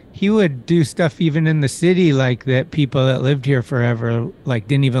would do stuff even in the city like that people that lived here forever like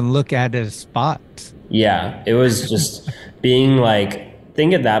didn't even look at as spots. Yeah, it was just being like, I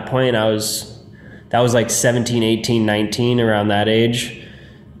think at that point that was like 17, 18, 19, around that age.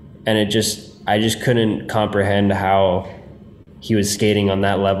 And I just couldn't comprehend how he was skating on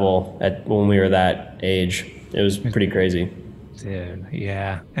that level when we were that age. It was pretty crazy. Dude,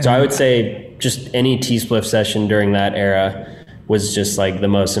 yeah. So I would say just any T-Spliff session during that era was just like the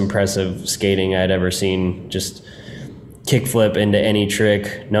most impressive skating I'd ever seen. Just kickflip into any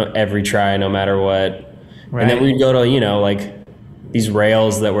trick, every try, no matter what. Right. And then we'd go to, you know, like these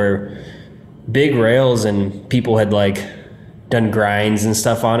rails that were big rails, and people had like done grinds and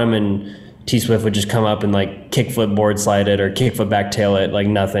stuff on them, and T-Swift would just come up and like kickflip board slide it or kickflip back tail it like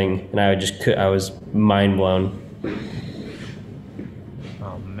nothing. And I was mind blown.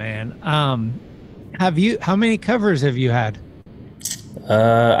 Oh man. How many covers have you had?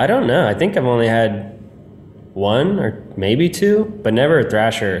 I don't know. I think I've only had one or maybe two, but never a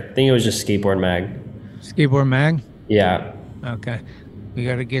Thrasher. I think it was just Skateboard Mag. Skateboard Mag? Yeah. Okay. We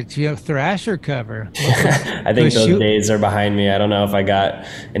got to get you a Thrasher cover. I think those days are behind me. I don't know if I got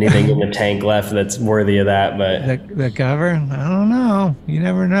anything in the tank left that's worthy of that, but the cover, I don't know. You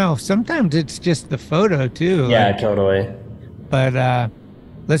never know. Sometimes it's just the photo too. Yeah, like, totally. But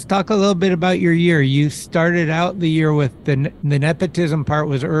let's talk a little bit about your year. You started out the year with the nepotism part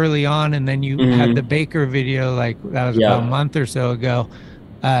was early on, and then you had the Baker video, like that was about a month or so ago.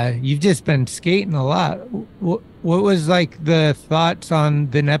 You've just been skating a lot. What was like the thoughts on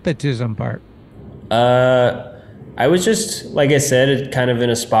the nepotism part? I was just, like I said, kind of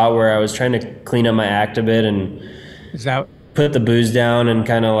in a spot where I was trying to clean up my act a bit and put the booze down and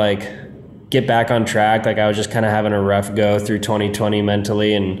kind of like get back on track. Like I was just kind of having a rough go through 2020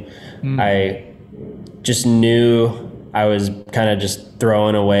 mentally, and I just knew I was kind of just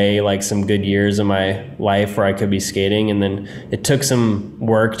throwing away like some good years of my life where I could be skating. And then it took some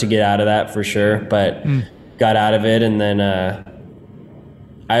work to get out of that for sure, but got out of it. And then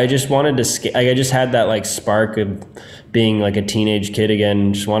I just wanted to skate. Like, I just had that like spark of being like a teenage kid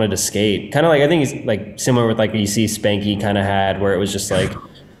again, just wanted to skate. Kind of like, I think it's like similar with like you see Spanky kind of had, where it was just like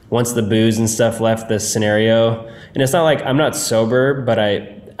once the booze and stuff left the scenario. And it's not like I'm not sober, but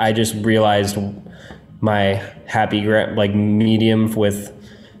I just realized my happy like medium with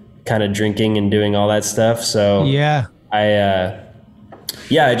kind of drinking and doing all that stuff. So I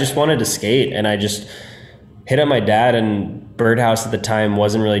just wanted to skate, and I just hit up my dad, and Birdhouse at the time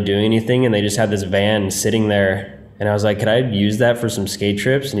wasn't really doing anything, and they just had this van sitting there, and I was like, could I use that for some skate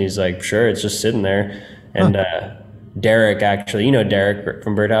trips? And he's like, sure, it's just sitting there. And Derek, actually, you know Derek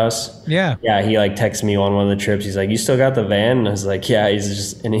from Birdhouse? Yeah, he like texted me on one of the trips. He's like, you still got the van? And I was like, yeah.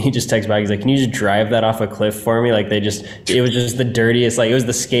 And he just texted back. He's like, can you just drive that off a cliff for me? Like it was just the dirtiest, like it was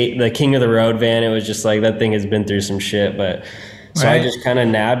the king of the road van. It was just like, that thing has been through some shit. But so I just kind of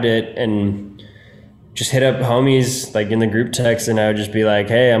nabbed it and just hit up homies like in the group text, and I would just be like,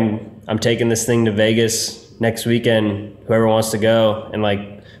 hey, I'm taking this thing to Vegas next weekend, whoever wants to go. And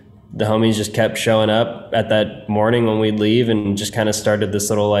like the homies just kept showing up at that morning when we'd leave, and just kind of started this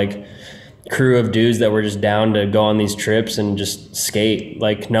little like crew of dudes that were just down to go on these trips and just skate.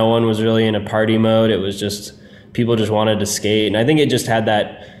 Like no one was really in a party mode. It was just people just wanted to skate. And I think it just had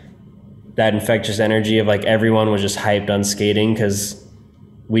that infectious energy of like everyone was just hyped on skating, because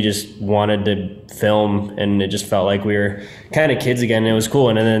we just wanted to film, and it just felt like we were kind of kids again. And it was cool.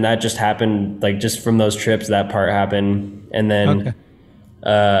 And then that just happened, like just from those trips, that part happened. And then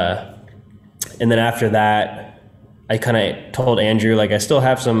after that, I kind of told Andrew, like, I still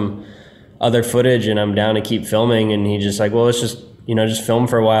have some other footage and I'm down to keep filming. And he just like, well, let's just, just film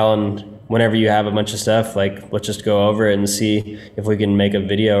for a while. And whenever you have a bunch of stuff, like, let's just go over it and see if we can make a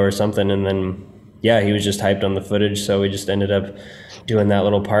video or something. And then, he was just hyped on the footage. So we just ended up doing that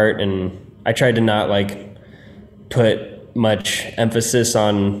little part. And I tried to not like put much emphasis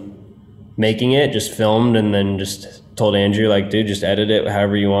on making it, just filmed, and then just told Andrew, like, dude, just edit it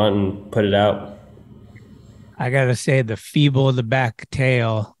however you want and put it out. I gotta say, the feeble of the back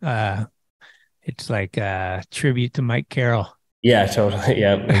tail, it's like a tribute to Mike Carroll. Yeah, totally.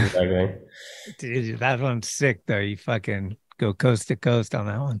 Yeah, exactly. Dude, that one's sick though. You fucking go coast to coast on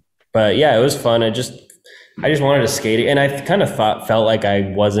that one. But yeah, it was fun. I just wanted to skate, and I kind of felt like I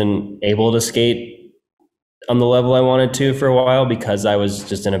wasn't able to skate on the level I wanted to for a while, because I was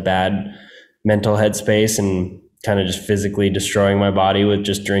just in a bad mental headspace and kind of just physically destroying my body with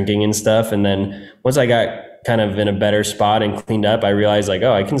just drinking and stuff. And then once I got kind of in a better spot and cleaned up, I realized like,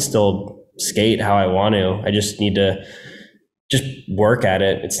 oh, I can still skate how I want to. I just need to just work at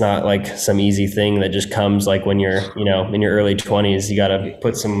it. It's not like some easy thing that just comes like when you're, in your early 20s. You got to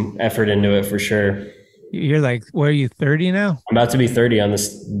put some effort into it for sure. You're like, what are you, 30 now? I'm about to be 30 on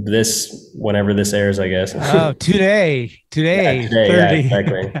this whenever this airs, I guess. Oh, today, yeah, 30. Yeah,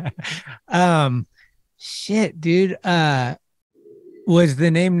 exactly. Shit, dude. Was the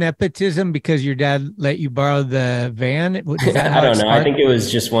name Nepotism because your dad let you borrow the van? I don't know. I think it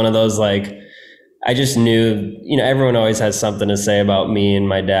was just one of those, like, I just knew, everyone always has something to say about me and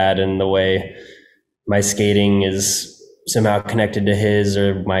my dad and the way my skating is somehow connected to his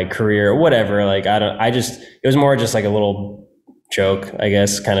or my career or whatever. Like, it was more just like a little joke, I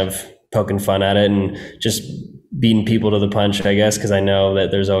guess, kind of poking fun at it and just beating people to the punch, I guess, because I know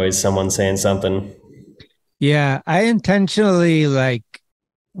that there's always someone saying something. Yeah, I intentionally like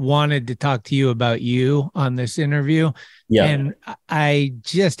wanted to talk to you about you on this interview. Yeah. And I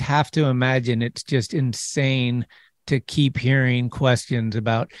just have to imagine it's just insane to keep hearing questions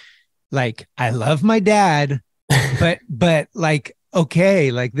about, like, I love my dad, but like,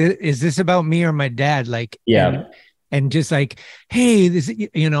 okay, like, is this about me or my dad? Like, yeah. And just like, hey, this,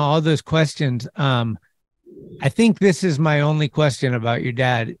 all those questions. I think this is my only question about your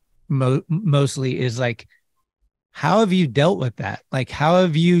dad. Mostly is like, how have you dealt with that? Like, how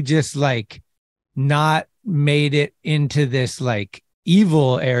have you just like not made it into this like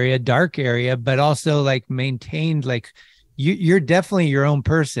evil area, dark area, but also like maintained, like you're definitely your own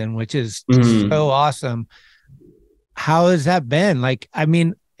person, which is so awesome. How has that been? Like, I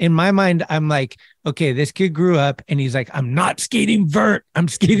mean, in my mind, I'm like, okay, this kid grew up and he's like, I'm not skating vert, I'm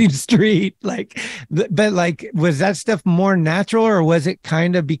skating street. Like, but like, was that stuff more natural, or was it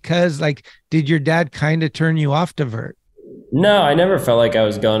kind of because like, did your dad kind of turn you off to vert? No, I never felt like I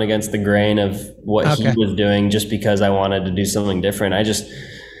was going against the grain of what he was doing just because I wanted to do something different. I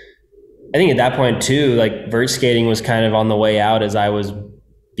think at that point too, like vert skating was kind of on the way out as I was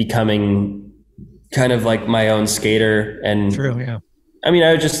becoming kind of like my own skater. And true, yeah. I mean,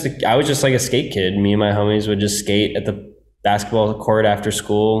 I was just like a skate kid. Me and my homies would just skate at the basketball court after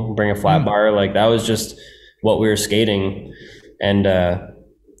school, bring a flat bar. Like that was just what we were skating. And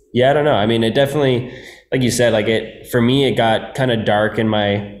yeah, I don't know. I mean, it definitely, like you said, like for me, it got kind of dark in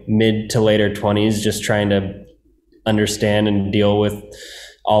my mid to later 20s, just trying to understand and deal with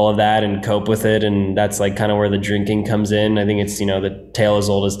all of that and cope with it. And that's like kind of where the drinking comes in. I think it's, the tale as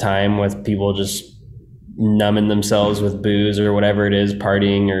old as time, with people just numbing themselves with booze or whatever it is,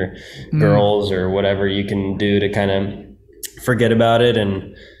 partying or girls or whatever you can do to kind of forget about it.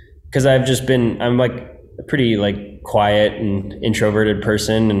 And because I'm like a pretty like quiet and introverted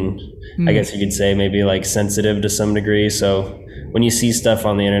person, and I guess you could say maybe like sensitive to some degree. So when you see stuff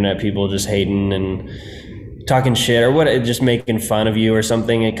on the internet, people just hating and talking shit or just making fun of you or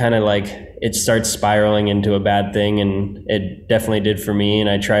something, it kind of like it starts spiraling into a bad thing. And it definitely did for me. And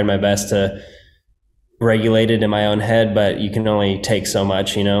I tried my best to regulate it in my own head, but you can only take so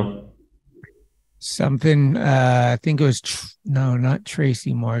much, Something, I think it was, no, not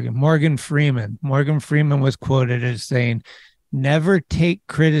Tracy Morgan, Morgan Freeman. Morgan Freeman was quoted as saying, never take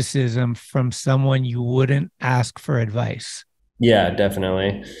criticism from someone you wouldn't ask for advice. Yeah,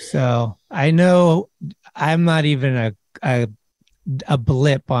 definitely. So I know I'm not even a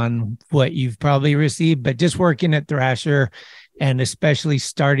blip on what you've probably received, but just working at Thrasher, and especially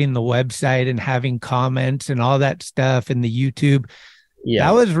starting the website and having comments and all that stuff in the YouTube. Yeah,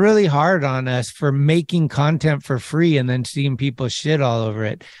 that was really hard on us for making content for free and then seeing people shit all over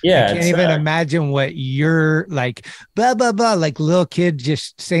it. Yeah, I can't even imagine what you're like, blah, blah, blah, like little kid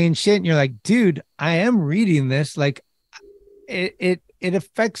just saying shit. And you're like, dude, I am reading this. Like it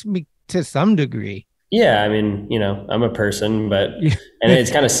affects me to some degree. Yeah, I mean, I'm a person, and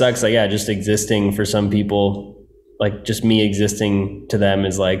it kind of sucks. Like, yeah, just existing for some people, like just me existing to them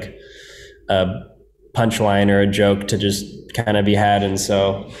is like a punchline or a joke to just kind of be had. And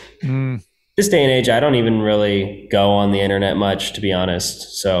so this day and age, I don't even really go on the internet much, to be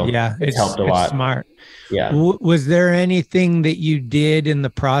honest. So yeah, it's helped a lot. Smart. Yeah. Was there anything that you did in the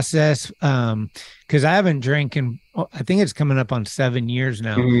process? Because I haven't drank in, I think it's coming up on 7 years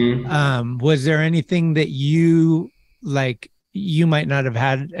now. Was there anything that you like, you might not have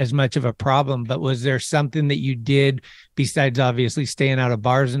had as much of a problem, but was there something that you did besides obviously staying out of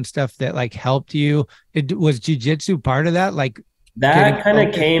bars and stuff that like helped you? Was jujitsu part of that? Like that kind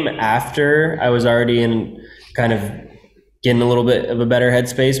of came after I was already in kind of getting a little bit of a better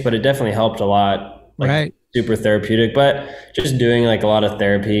headspace, but it definitely helped a lot. Like, right. Super therapeutic, but just doing like a lot of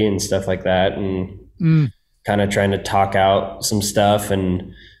therapy and stuff like that, and kind of trying to talk out some stuff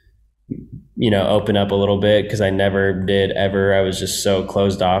and open up a little bit, because I never did ever. I was just so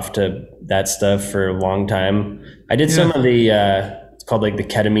closed off to that stuff for a long time. I did some of the it's called like the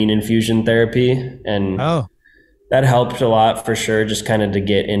ketamine infusion therapy, and that helped a lot for sure, just kind of to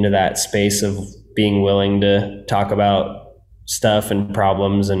get into that space of being willing to talk about stuff and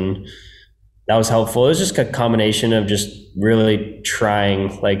problems, and that was helpful. It was just a combination of just really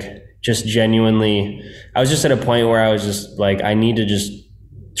trying, like just genuinely, I was just at a point where I was just like, I need to just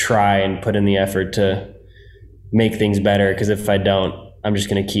try and put in the effort to make things better, because if I don't, I'm just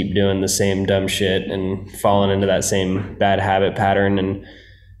going to keep doing the same dumb shit and falling into that same bad habit pattern. And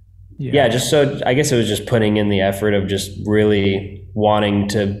yeah, just so I guess it was just putting in the effort of just really wanting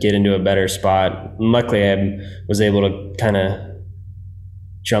to get into a better spot. And luckily, I was able to kind of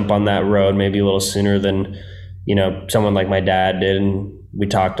jump on that road maybe a little sooner than, you know, someone like my dad did. And we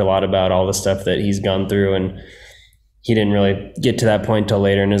talked a lot about all the stuff that he's gone through, and he didn't really get to that point till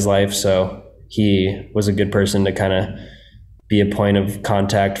later in his life. So he was a good person to kind of be a point of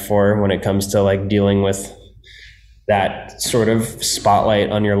contact for when it comes to like dealing with that sort of spotlight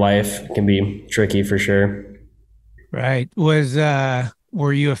on your life. It can be tricky for sure. Right.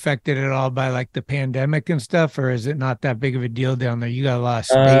 Were you affected at all by like the pandemic and stuff, or is it not that big of a deal down there? You got a lot of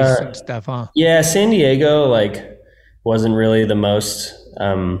space and stuff, huh? Yeah, San Diego like wasn't really the most,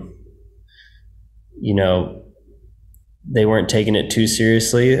 you know, they weren't taking it too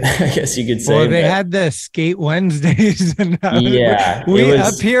seriously, I guess you could say. Well, they had the skate Wednesdays, and we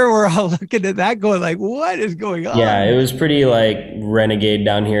up here, we're all looking at that going like, what is going on? Yeah, it was pretty like renegade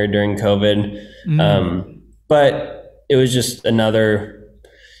down here during COVID. But it was just another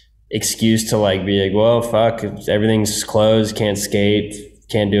excuse to like be like, well, fuck, everything's closed, can't skate,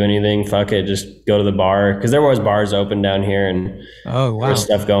 can't do anything, fuck it, just go to the bar. Because there was bars open down here, and there was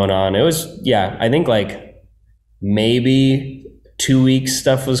stuff going on. It was, yeah, I think like maybe 2 weeks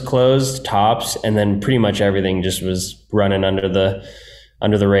stuff was closed tops, and then pretty much everything just was running under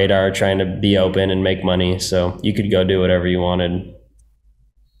the radar, trying to be open and make money, so you could go do whatever you wanted.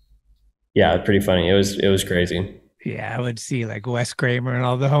 Yeah, pretty funny. It was crazy. Yeah, I would see like Wes Kramer and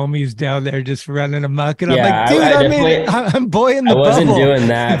all the homies down there just running amok, and I'm like, dude, I'm boying the bubble. I wasn't doing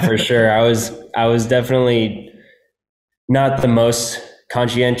that for sure. I was definitely not the most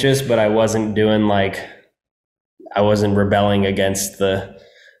conscientious, but I wasn't doing like, I wasn't rebelling against the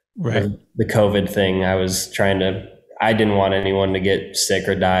COVID thing. I didn't want anyone to get sick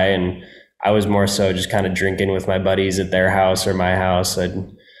or die. And I was more so just kind of drinking with my buddies at their house or my house.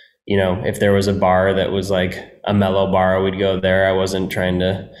 And, you know, if there was a bar that was like a mellow bar, we'd go there. I wasn't trying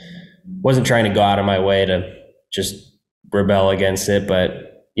to go out of my way to just rebel against it.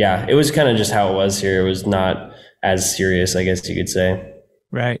 But yeah, it was kind of just how it was here. It was not as serious, I guess you could say.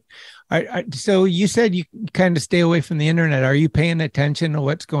 Right. So you said you kind of stay away from the internet. Are you paying attention to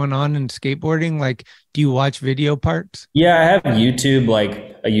what's going on in skateboarding? Like, do you watch video parts? Yeah, I have YouTube,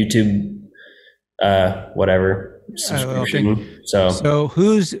 like a YouTube, whatever subscription. So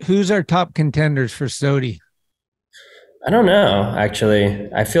who's our top contenders for SODI? I don't know, actually.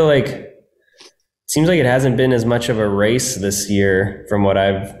 I feel like it seems like it hasn't been as much of a race this year from what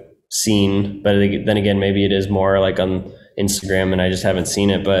I've seen. But then again, maybe it is more like on Instagram and I just haven't seen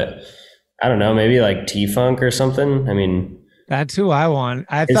it. But I don't know, maybe like T-Funk or something. I mean, that's who I want.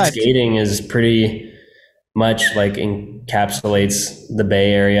 His skating is pretty much like encapsulates the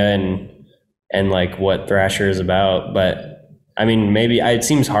Bay Area and like what Thrasher is about. But I mean, maybe it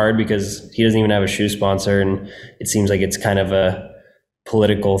seems hard because he doesn't even have a shoe sponsor, and it seems like it's kind of a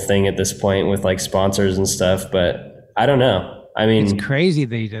political thing at this point with like sponsors and stuff. But I don't know. I mean, it's crazy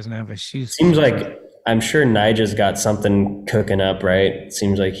that he doesn't have a shoe sponsor. Seems like, I'm sure Nigel's got something cooking up, right? It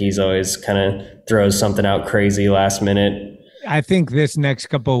seems like he's always kind of throws something out crazy last minute. I think this next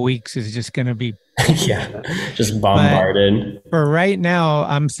couple of weeks is just going to be just bombarded. But for right now,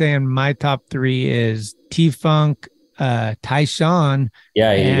 I'm saying my top three is T-Funk, Tyshawn,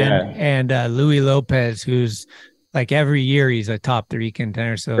 and Louis Lopez, who's like every year he's a top three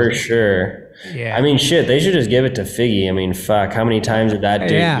contender. So for sure. Yeah. I mean, shit, they should just give it to Figgy. I mean, fuck, how many times did that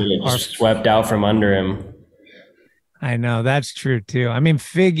dude get swept out from under him? I know, that's true too. I mean,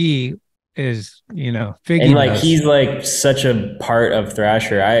 Figgy is, Figgy. And like, he's like such a part of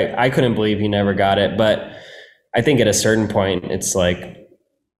Thrasher. I couldn't believe he never got it, but I think at a certain point, it's like,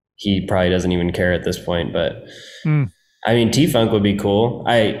 he probably doesn't even care at this point, but I mean, T-Funk would be cool.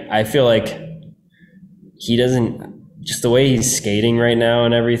 I feel like he doesn't, just the way he's skating right now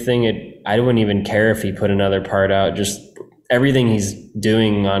and everything, I wouldn't even care if he put another part out. Just everything he's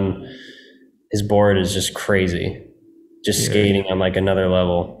doing on his board is just crazy. Just skating on like another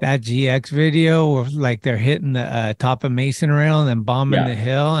level. That GX video where like they're hitting the top of Mason Rail and then bombing the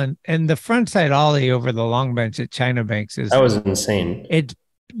hill, and the front side ollie over the long bench at China Banks that was insane. It's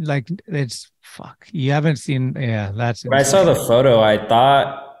fuck. You haven't seen, that's when insane. I saw the photo,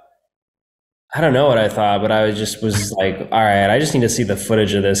 I don't know what I thought, but I was like, all right, I just need to see the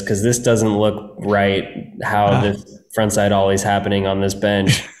footage of this because this doesn't look right how this frontside ollie's happening on this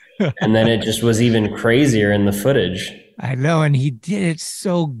bench. And then it just was even crazier in the footage. I know, and he did it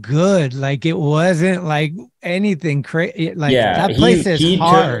so good. Like, it wasn't like anything crazy. Like, that place is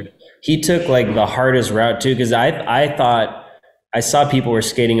hard. He took like the hardest route too, because I thought I saw people were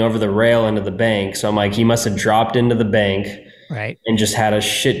skating over the rail into the bank. So I'm like, he must have dropped into the bank. Right. and just had a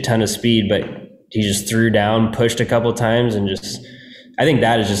shit ton of speed, but he just threw down, pushed a couple times, and just, I think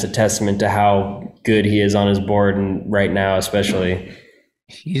that is just a testament to how good he is on his board, and right now especially.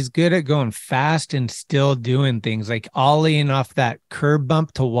 He's good at going fast and still doing things like ollieing off that curb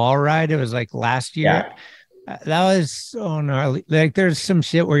bump to wall ride. It was like last year. Yeah. That was so gnarly. Like there's some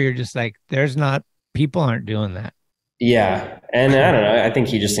shit where you're just like, people aren't doing that. Yeah. And I don't know. I think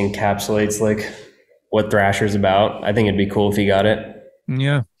he just encapsulates like what Thrasher's about. I think it'd be cool if he got it.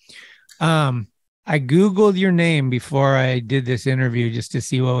 Yeah. I Googled your name before I did this interview just to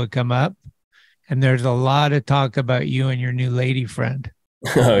see what would come up. And there's a lot of talk about you and your new lady friend.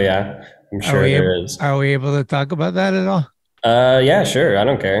 Oh yeah. I'm sure there is. Are we able to talk about that at all? Yeah, sure. I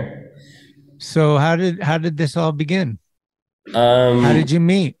don't care. So how did this all begin? How did you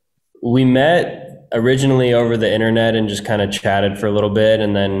meet? We met originally over the internet and just kind of chatted for a little bit.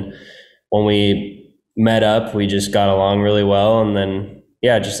 And then when we met up, we just got along really well. And then,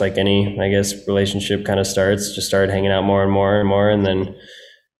 yeah, just like any, I guess, relationship kind of starts, just started hanging out more and more and more. And then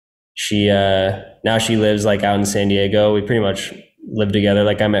she, now she lives like out in San Diego. We pretty much live together.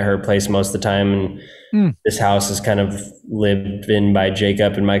 Like I'm at her place most of the time. And this house is kind of lived in by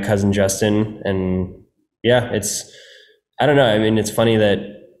Jacob and my cousin Justin. And yeah, I don't know. I mean, it's funny that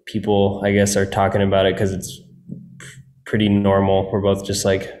people, I guess, are talking about it because it's pretty normal. We're both just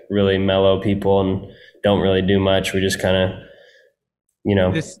like really mellow people and don't really do much. We just kind of,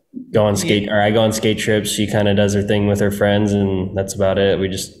 go on skate, or I go on skate trips. She kind of does her thing with her friends, and that's about it. We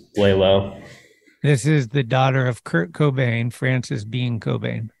just lay low. This is the daughter of Kurt Cobain, Frances Bean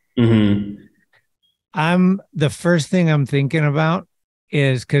Cobain. Mm-hmm. The first thing I'm thinking about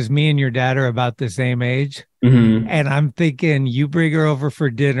is because me and your dad are about the same age. Mm-hmm. And I'm thinking you bring her over for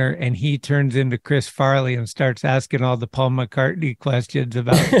dinner and he turns into Chris Farley and starts asking all the Paul McCartney questions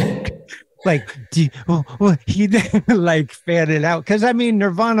about like, he like fan it out. Cause I mean,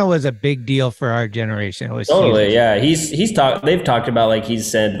 Nirvana was a big deal for our generation. It was totally. huge. Yeah. They've talked about, like, he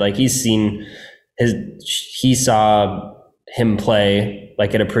said, like he saw him play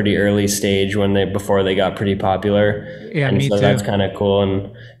like at a pretty early stage before they got pretty popular. Yeah, and me so too. That's kind of cool.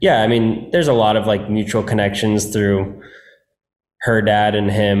 And yeah, I mean, there's a lot of like mutual connections through her dad and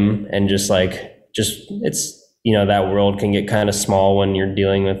him, and just it's, that world can get kind of small when you're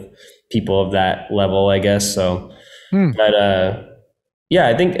dealing with people of that level, I guess. So, but yeah,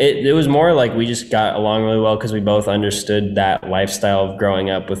 I think it was more like we just got along really well because we both understood that lifestyle of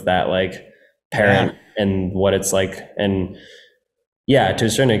growing up with that like parent and what it's like. And yeah, to a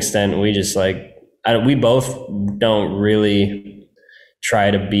certain extent, we just like, we both don't really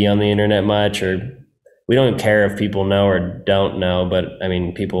try to be on the internet much, or we don't care if people know or don't know, but I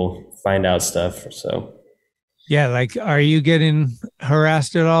mean, people find out stuff. So yeah, like, are you getting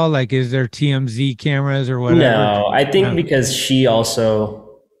harassed at all? Like, is there TMZ cameras or whatever? No, I think because she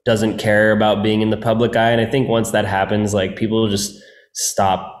also doesn't care about being in the public eye. And I think once that happens, like, people just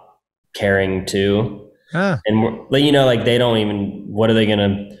stop caring too. And like they don't even, what are they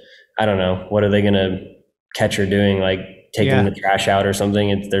gonna catch her doing? Like taking the trash out or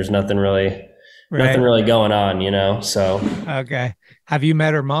something? There's nothing really going on, so. Okay. Have you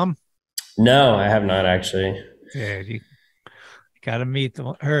met her mom? No, I have not actually. Dude, you gotta meet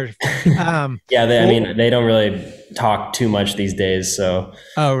her. They don't really talk too much these days. So.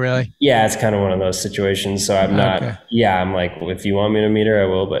 Oh, really? Yeah, it's kind of one of those situations. So I'm not. Okay. Yeah, I'm like, if you want me to meet her, I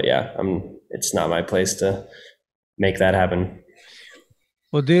will. But yeah, it's not my place to make that happen.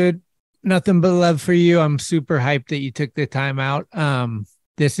 Well, dude, nothing but love for you. I'm super hyped that you took the time out.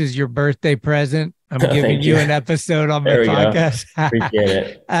 This is your birthday present. I'm giving you an episode on my podcast.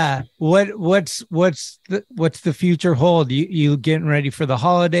 Appreciate it. What's the future hold? You getting ready for the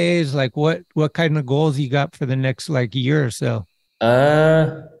holidays? Like what kind of goals you got for the next like year or so?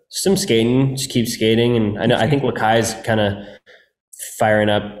 Some skating, just keep skating. And I think Lakai's kind of firing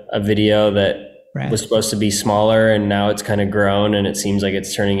up a video that was supposed to be smaller, and now it's kind of grown, and it seems like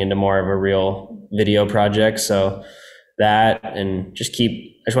it's turning into more of a real video project. So that, and I just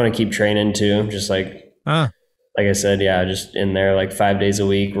want to keep training too. Just like I said, just in there like 5 days a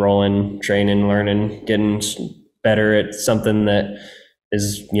week, rolling, training, learning, getting better at something that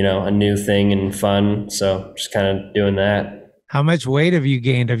is, a new thing and fun. So just kind of doing that. How much weight have you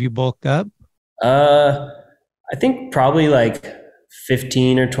gained? Have you bulked up? I think probably like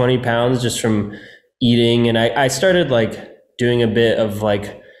 15 or 20 pounds just from eating. And I started like doing a bit of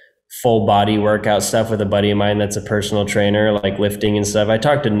like full body workout stuff with a buddy of mine that's a personal trainer, like lifting and stuff. I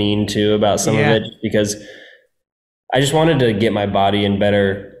talked to Neen too about some of it because I just wanted to get my body in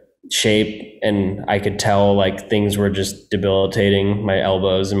better shape, and I could tell like things were just debilitating, my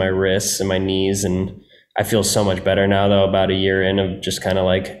elbows and my wrists and my knees, and I feel so much better now, though, about a year in of just kind of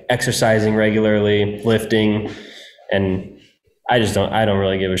like exercising regularly, lifting, and I don't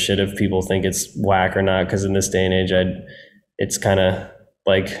really give a shit if people think it's whack or not, because in this day and age, it's kind of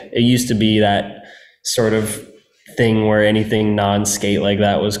like, it used to be that sort of thing where anything non-skate like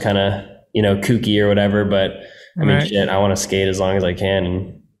that was kind of, you know, kooky or whatever, but I mean, shit, I want to skate as long as I can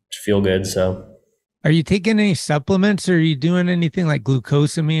and feel good, so. Are you taking any supplements, or are you doing anything like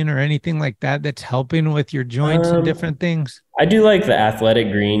glucosamine or anything like that that's helping with your joints and different things? I do like the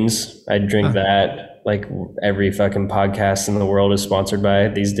athletic greens. I drink that. Like every fucking podcast in the world is sponsored by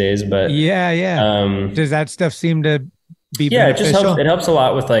it these days. But yeah. Does that stuff seem to be beneficial? It just helps. It helps a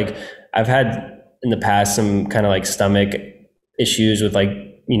lot with, like, I've had in the past some kind of like stomach issues with, like,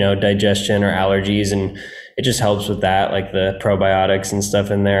 you know, digestion or allergies, and it just helps with that, like the probiotics and stuff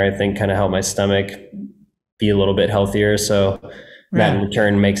in there, I think kind of help my stomach be a little bit healthier. So that in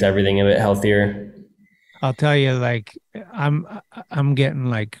return makes everything a bit healthier. I'll tell you, like, I'm getting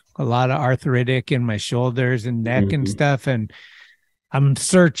like a lot of arthritic in my shoulders and neck and stuff. And I'm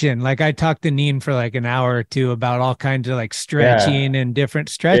searching, like, I talked to Neen for like an hour or two about all kinds of like stretching and different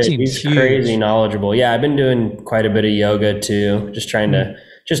stretching. He's crazy knowledgeable. Yeah. I've been doing quite a bit of yoga too, just trying to,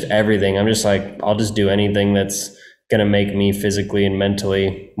 just everything. I'm just like, I'll just do anything that's going to make me physically and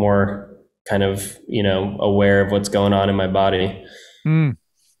mentally more kind of, you know, aware of what's going on in my body.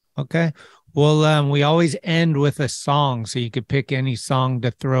 Okay. Well, we always end with a song, so you could pick any song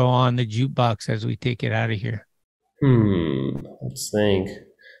to throw on the jukebox as we take it out of here. Let's think.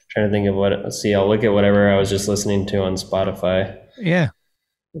 Trying to think of what, let's see. I'll look at whatever I was just listening to on Spotify. Yeah.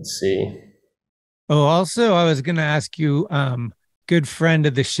 Let's see. Oh, also, I was going to ask you, good friend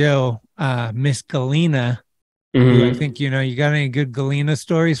of the show, Miss Galena. Who I think, you know, you got any good Galena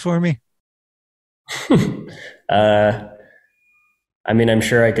stories for me? I mean, I'm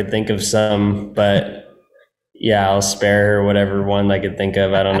sure I could think of some, but yeah, I'll spare her whatever one I could think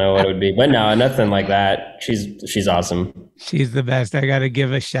of. I don't know what it would be, but no, nothing like that. She's awesome. She's the best. I got to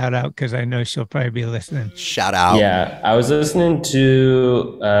give a shout out because I know she'll probably be listening. Shout out. Yeah, I was listening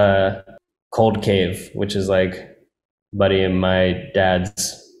to Cold Cave, which is like buddy of my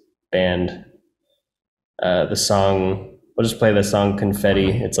dad's band. The song, we'll just play the song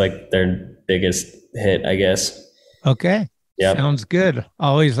Confetti. It's like their biggest hit, I guess. Okay. Yeah. Sounds good.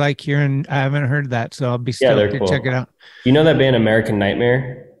 Always like hearing, I haven't heard that, so I'll be stoked to check it out. You know that band American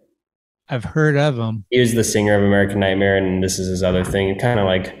Nightmare? I've heard of them. He was the singer of American Nightmare, and this is his other thing. Kind of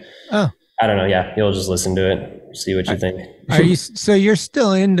like, I don't know. Yeah. You'll just listen to it, see what you think. Are you, so you're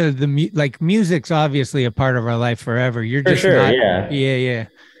still into the, like, music's obviously a part of our life forever. You're just not,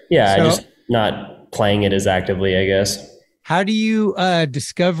 Yeah, so, I just not playing it as actively, I guess. How do you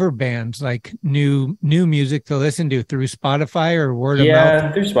discover bands, like new music to listen to, through Spotify or word of mouth?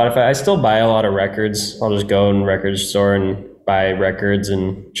 Yeah, through Spotify. I still buy a lot of records. I'll just go in a record store and buy records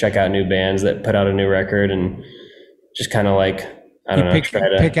and check out new bands that put out a new record, and just kind of like, I don't know, try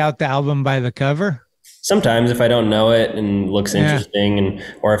to pick out the album by the cover. Sometimes if I don't know it and looks interesting, and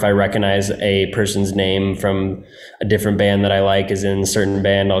or if I recognize a person's name from a different band that I like is in a certain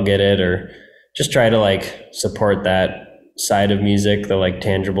band, I'll get it, or just try to like support that side of music, the like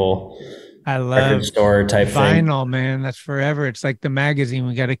tangible, I love record store type vinyl, thing. Man, that's forever. It's like the magazine.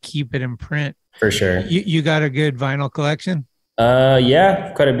 We got to keep it in print. For sure. You got a good vinyl collection?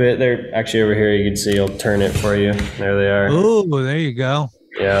 Yeah, quite a bit. They're actually over here. You can see, I'll turn it for you. There they are. Oh, there you go.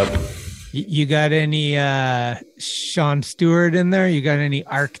 Yep. You got any Sean Stewart in there? You got any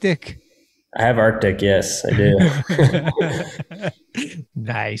Arctic? I have Arctic, yes, I do.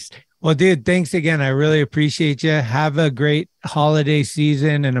 Nice. Well, dude, thanks again. I really appreciate you. Have a great holiday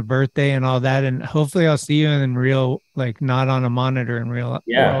season and a birthday and all that. And hopefully I'll see you in real, like, not on a monitor in real.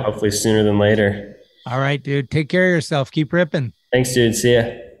 Yeah, world. Hopefully sooner than later. All right, dude. Take care of yourself. Keep ripping. Thanks, dude. See ya.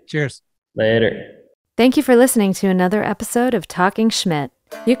 Cheers. Later. Thank you for listening to another episode of Talking Schmit.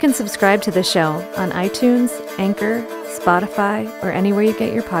 You can subscribe to the show on iTunes, Anchor, Spotify, or anywhere you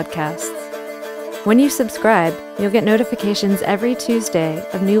get your podcasts. When you subscribe, you'll get notifications every Tuesday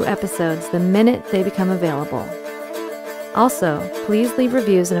of new episodes the minute they become available. Also, please leave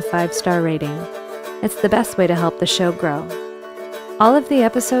reviews and a 5-star rating. It's the best way to help the show grow. All of the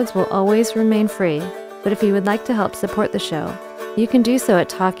episodes will always remain free, but if you would like to help support the show, you can do so at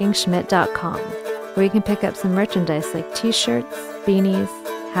TalkinSchmit.com, where you can pick up some merchandise like t-shirts, beanies,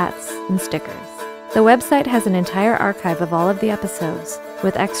 hats, and stickers. The website has an entire archive of all of the episodes,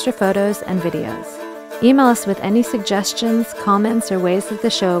 with extra photos and videos. Email us with any suggestions, comments, or ways that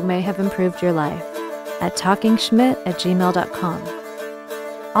the show may have improved your life at talkinschmit@gmail.com.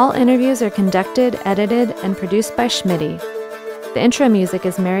 All interviews are conducted, edited, and produced by Schmitty. The intro music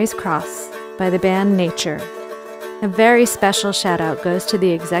is Mary's Cross by the band Nature. A very special shout out goes to the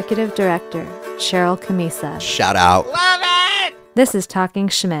executive director, Sharal Camisa. Shout out. Love it! This is Talking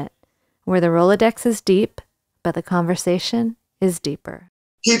Schmit, where the Rolodex is deep, but the conversation is deeper.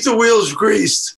 Keep the wheels greased.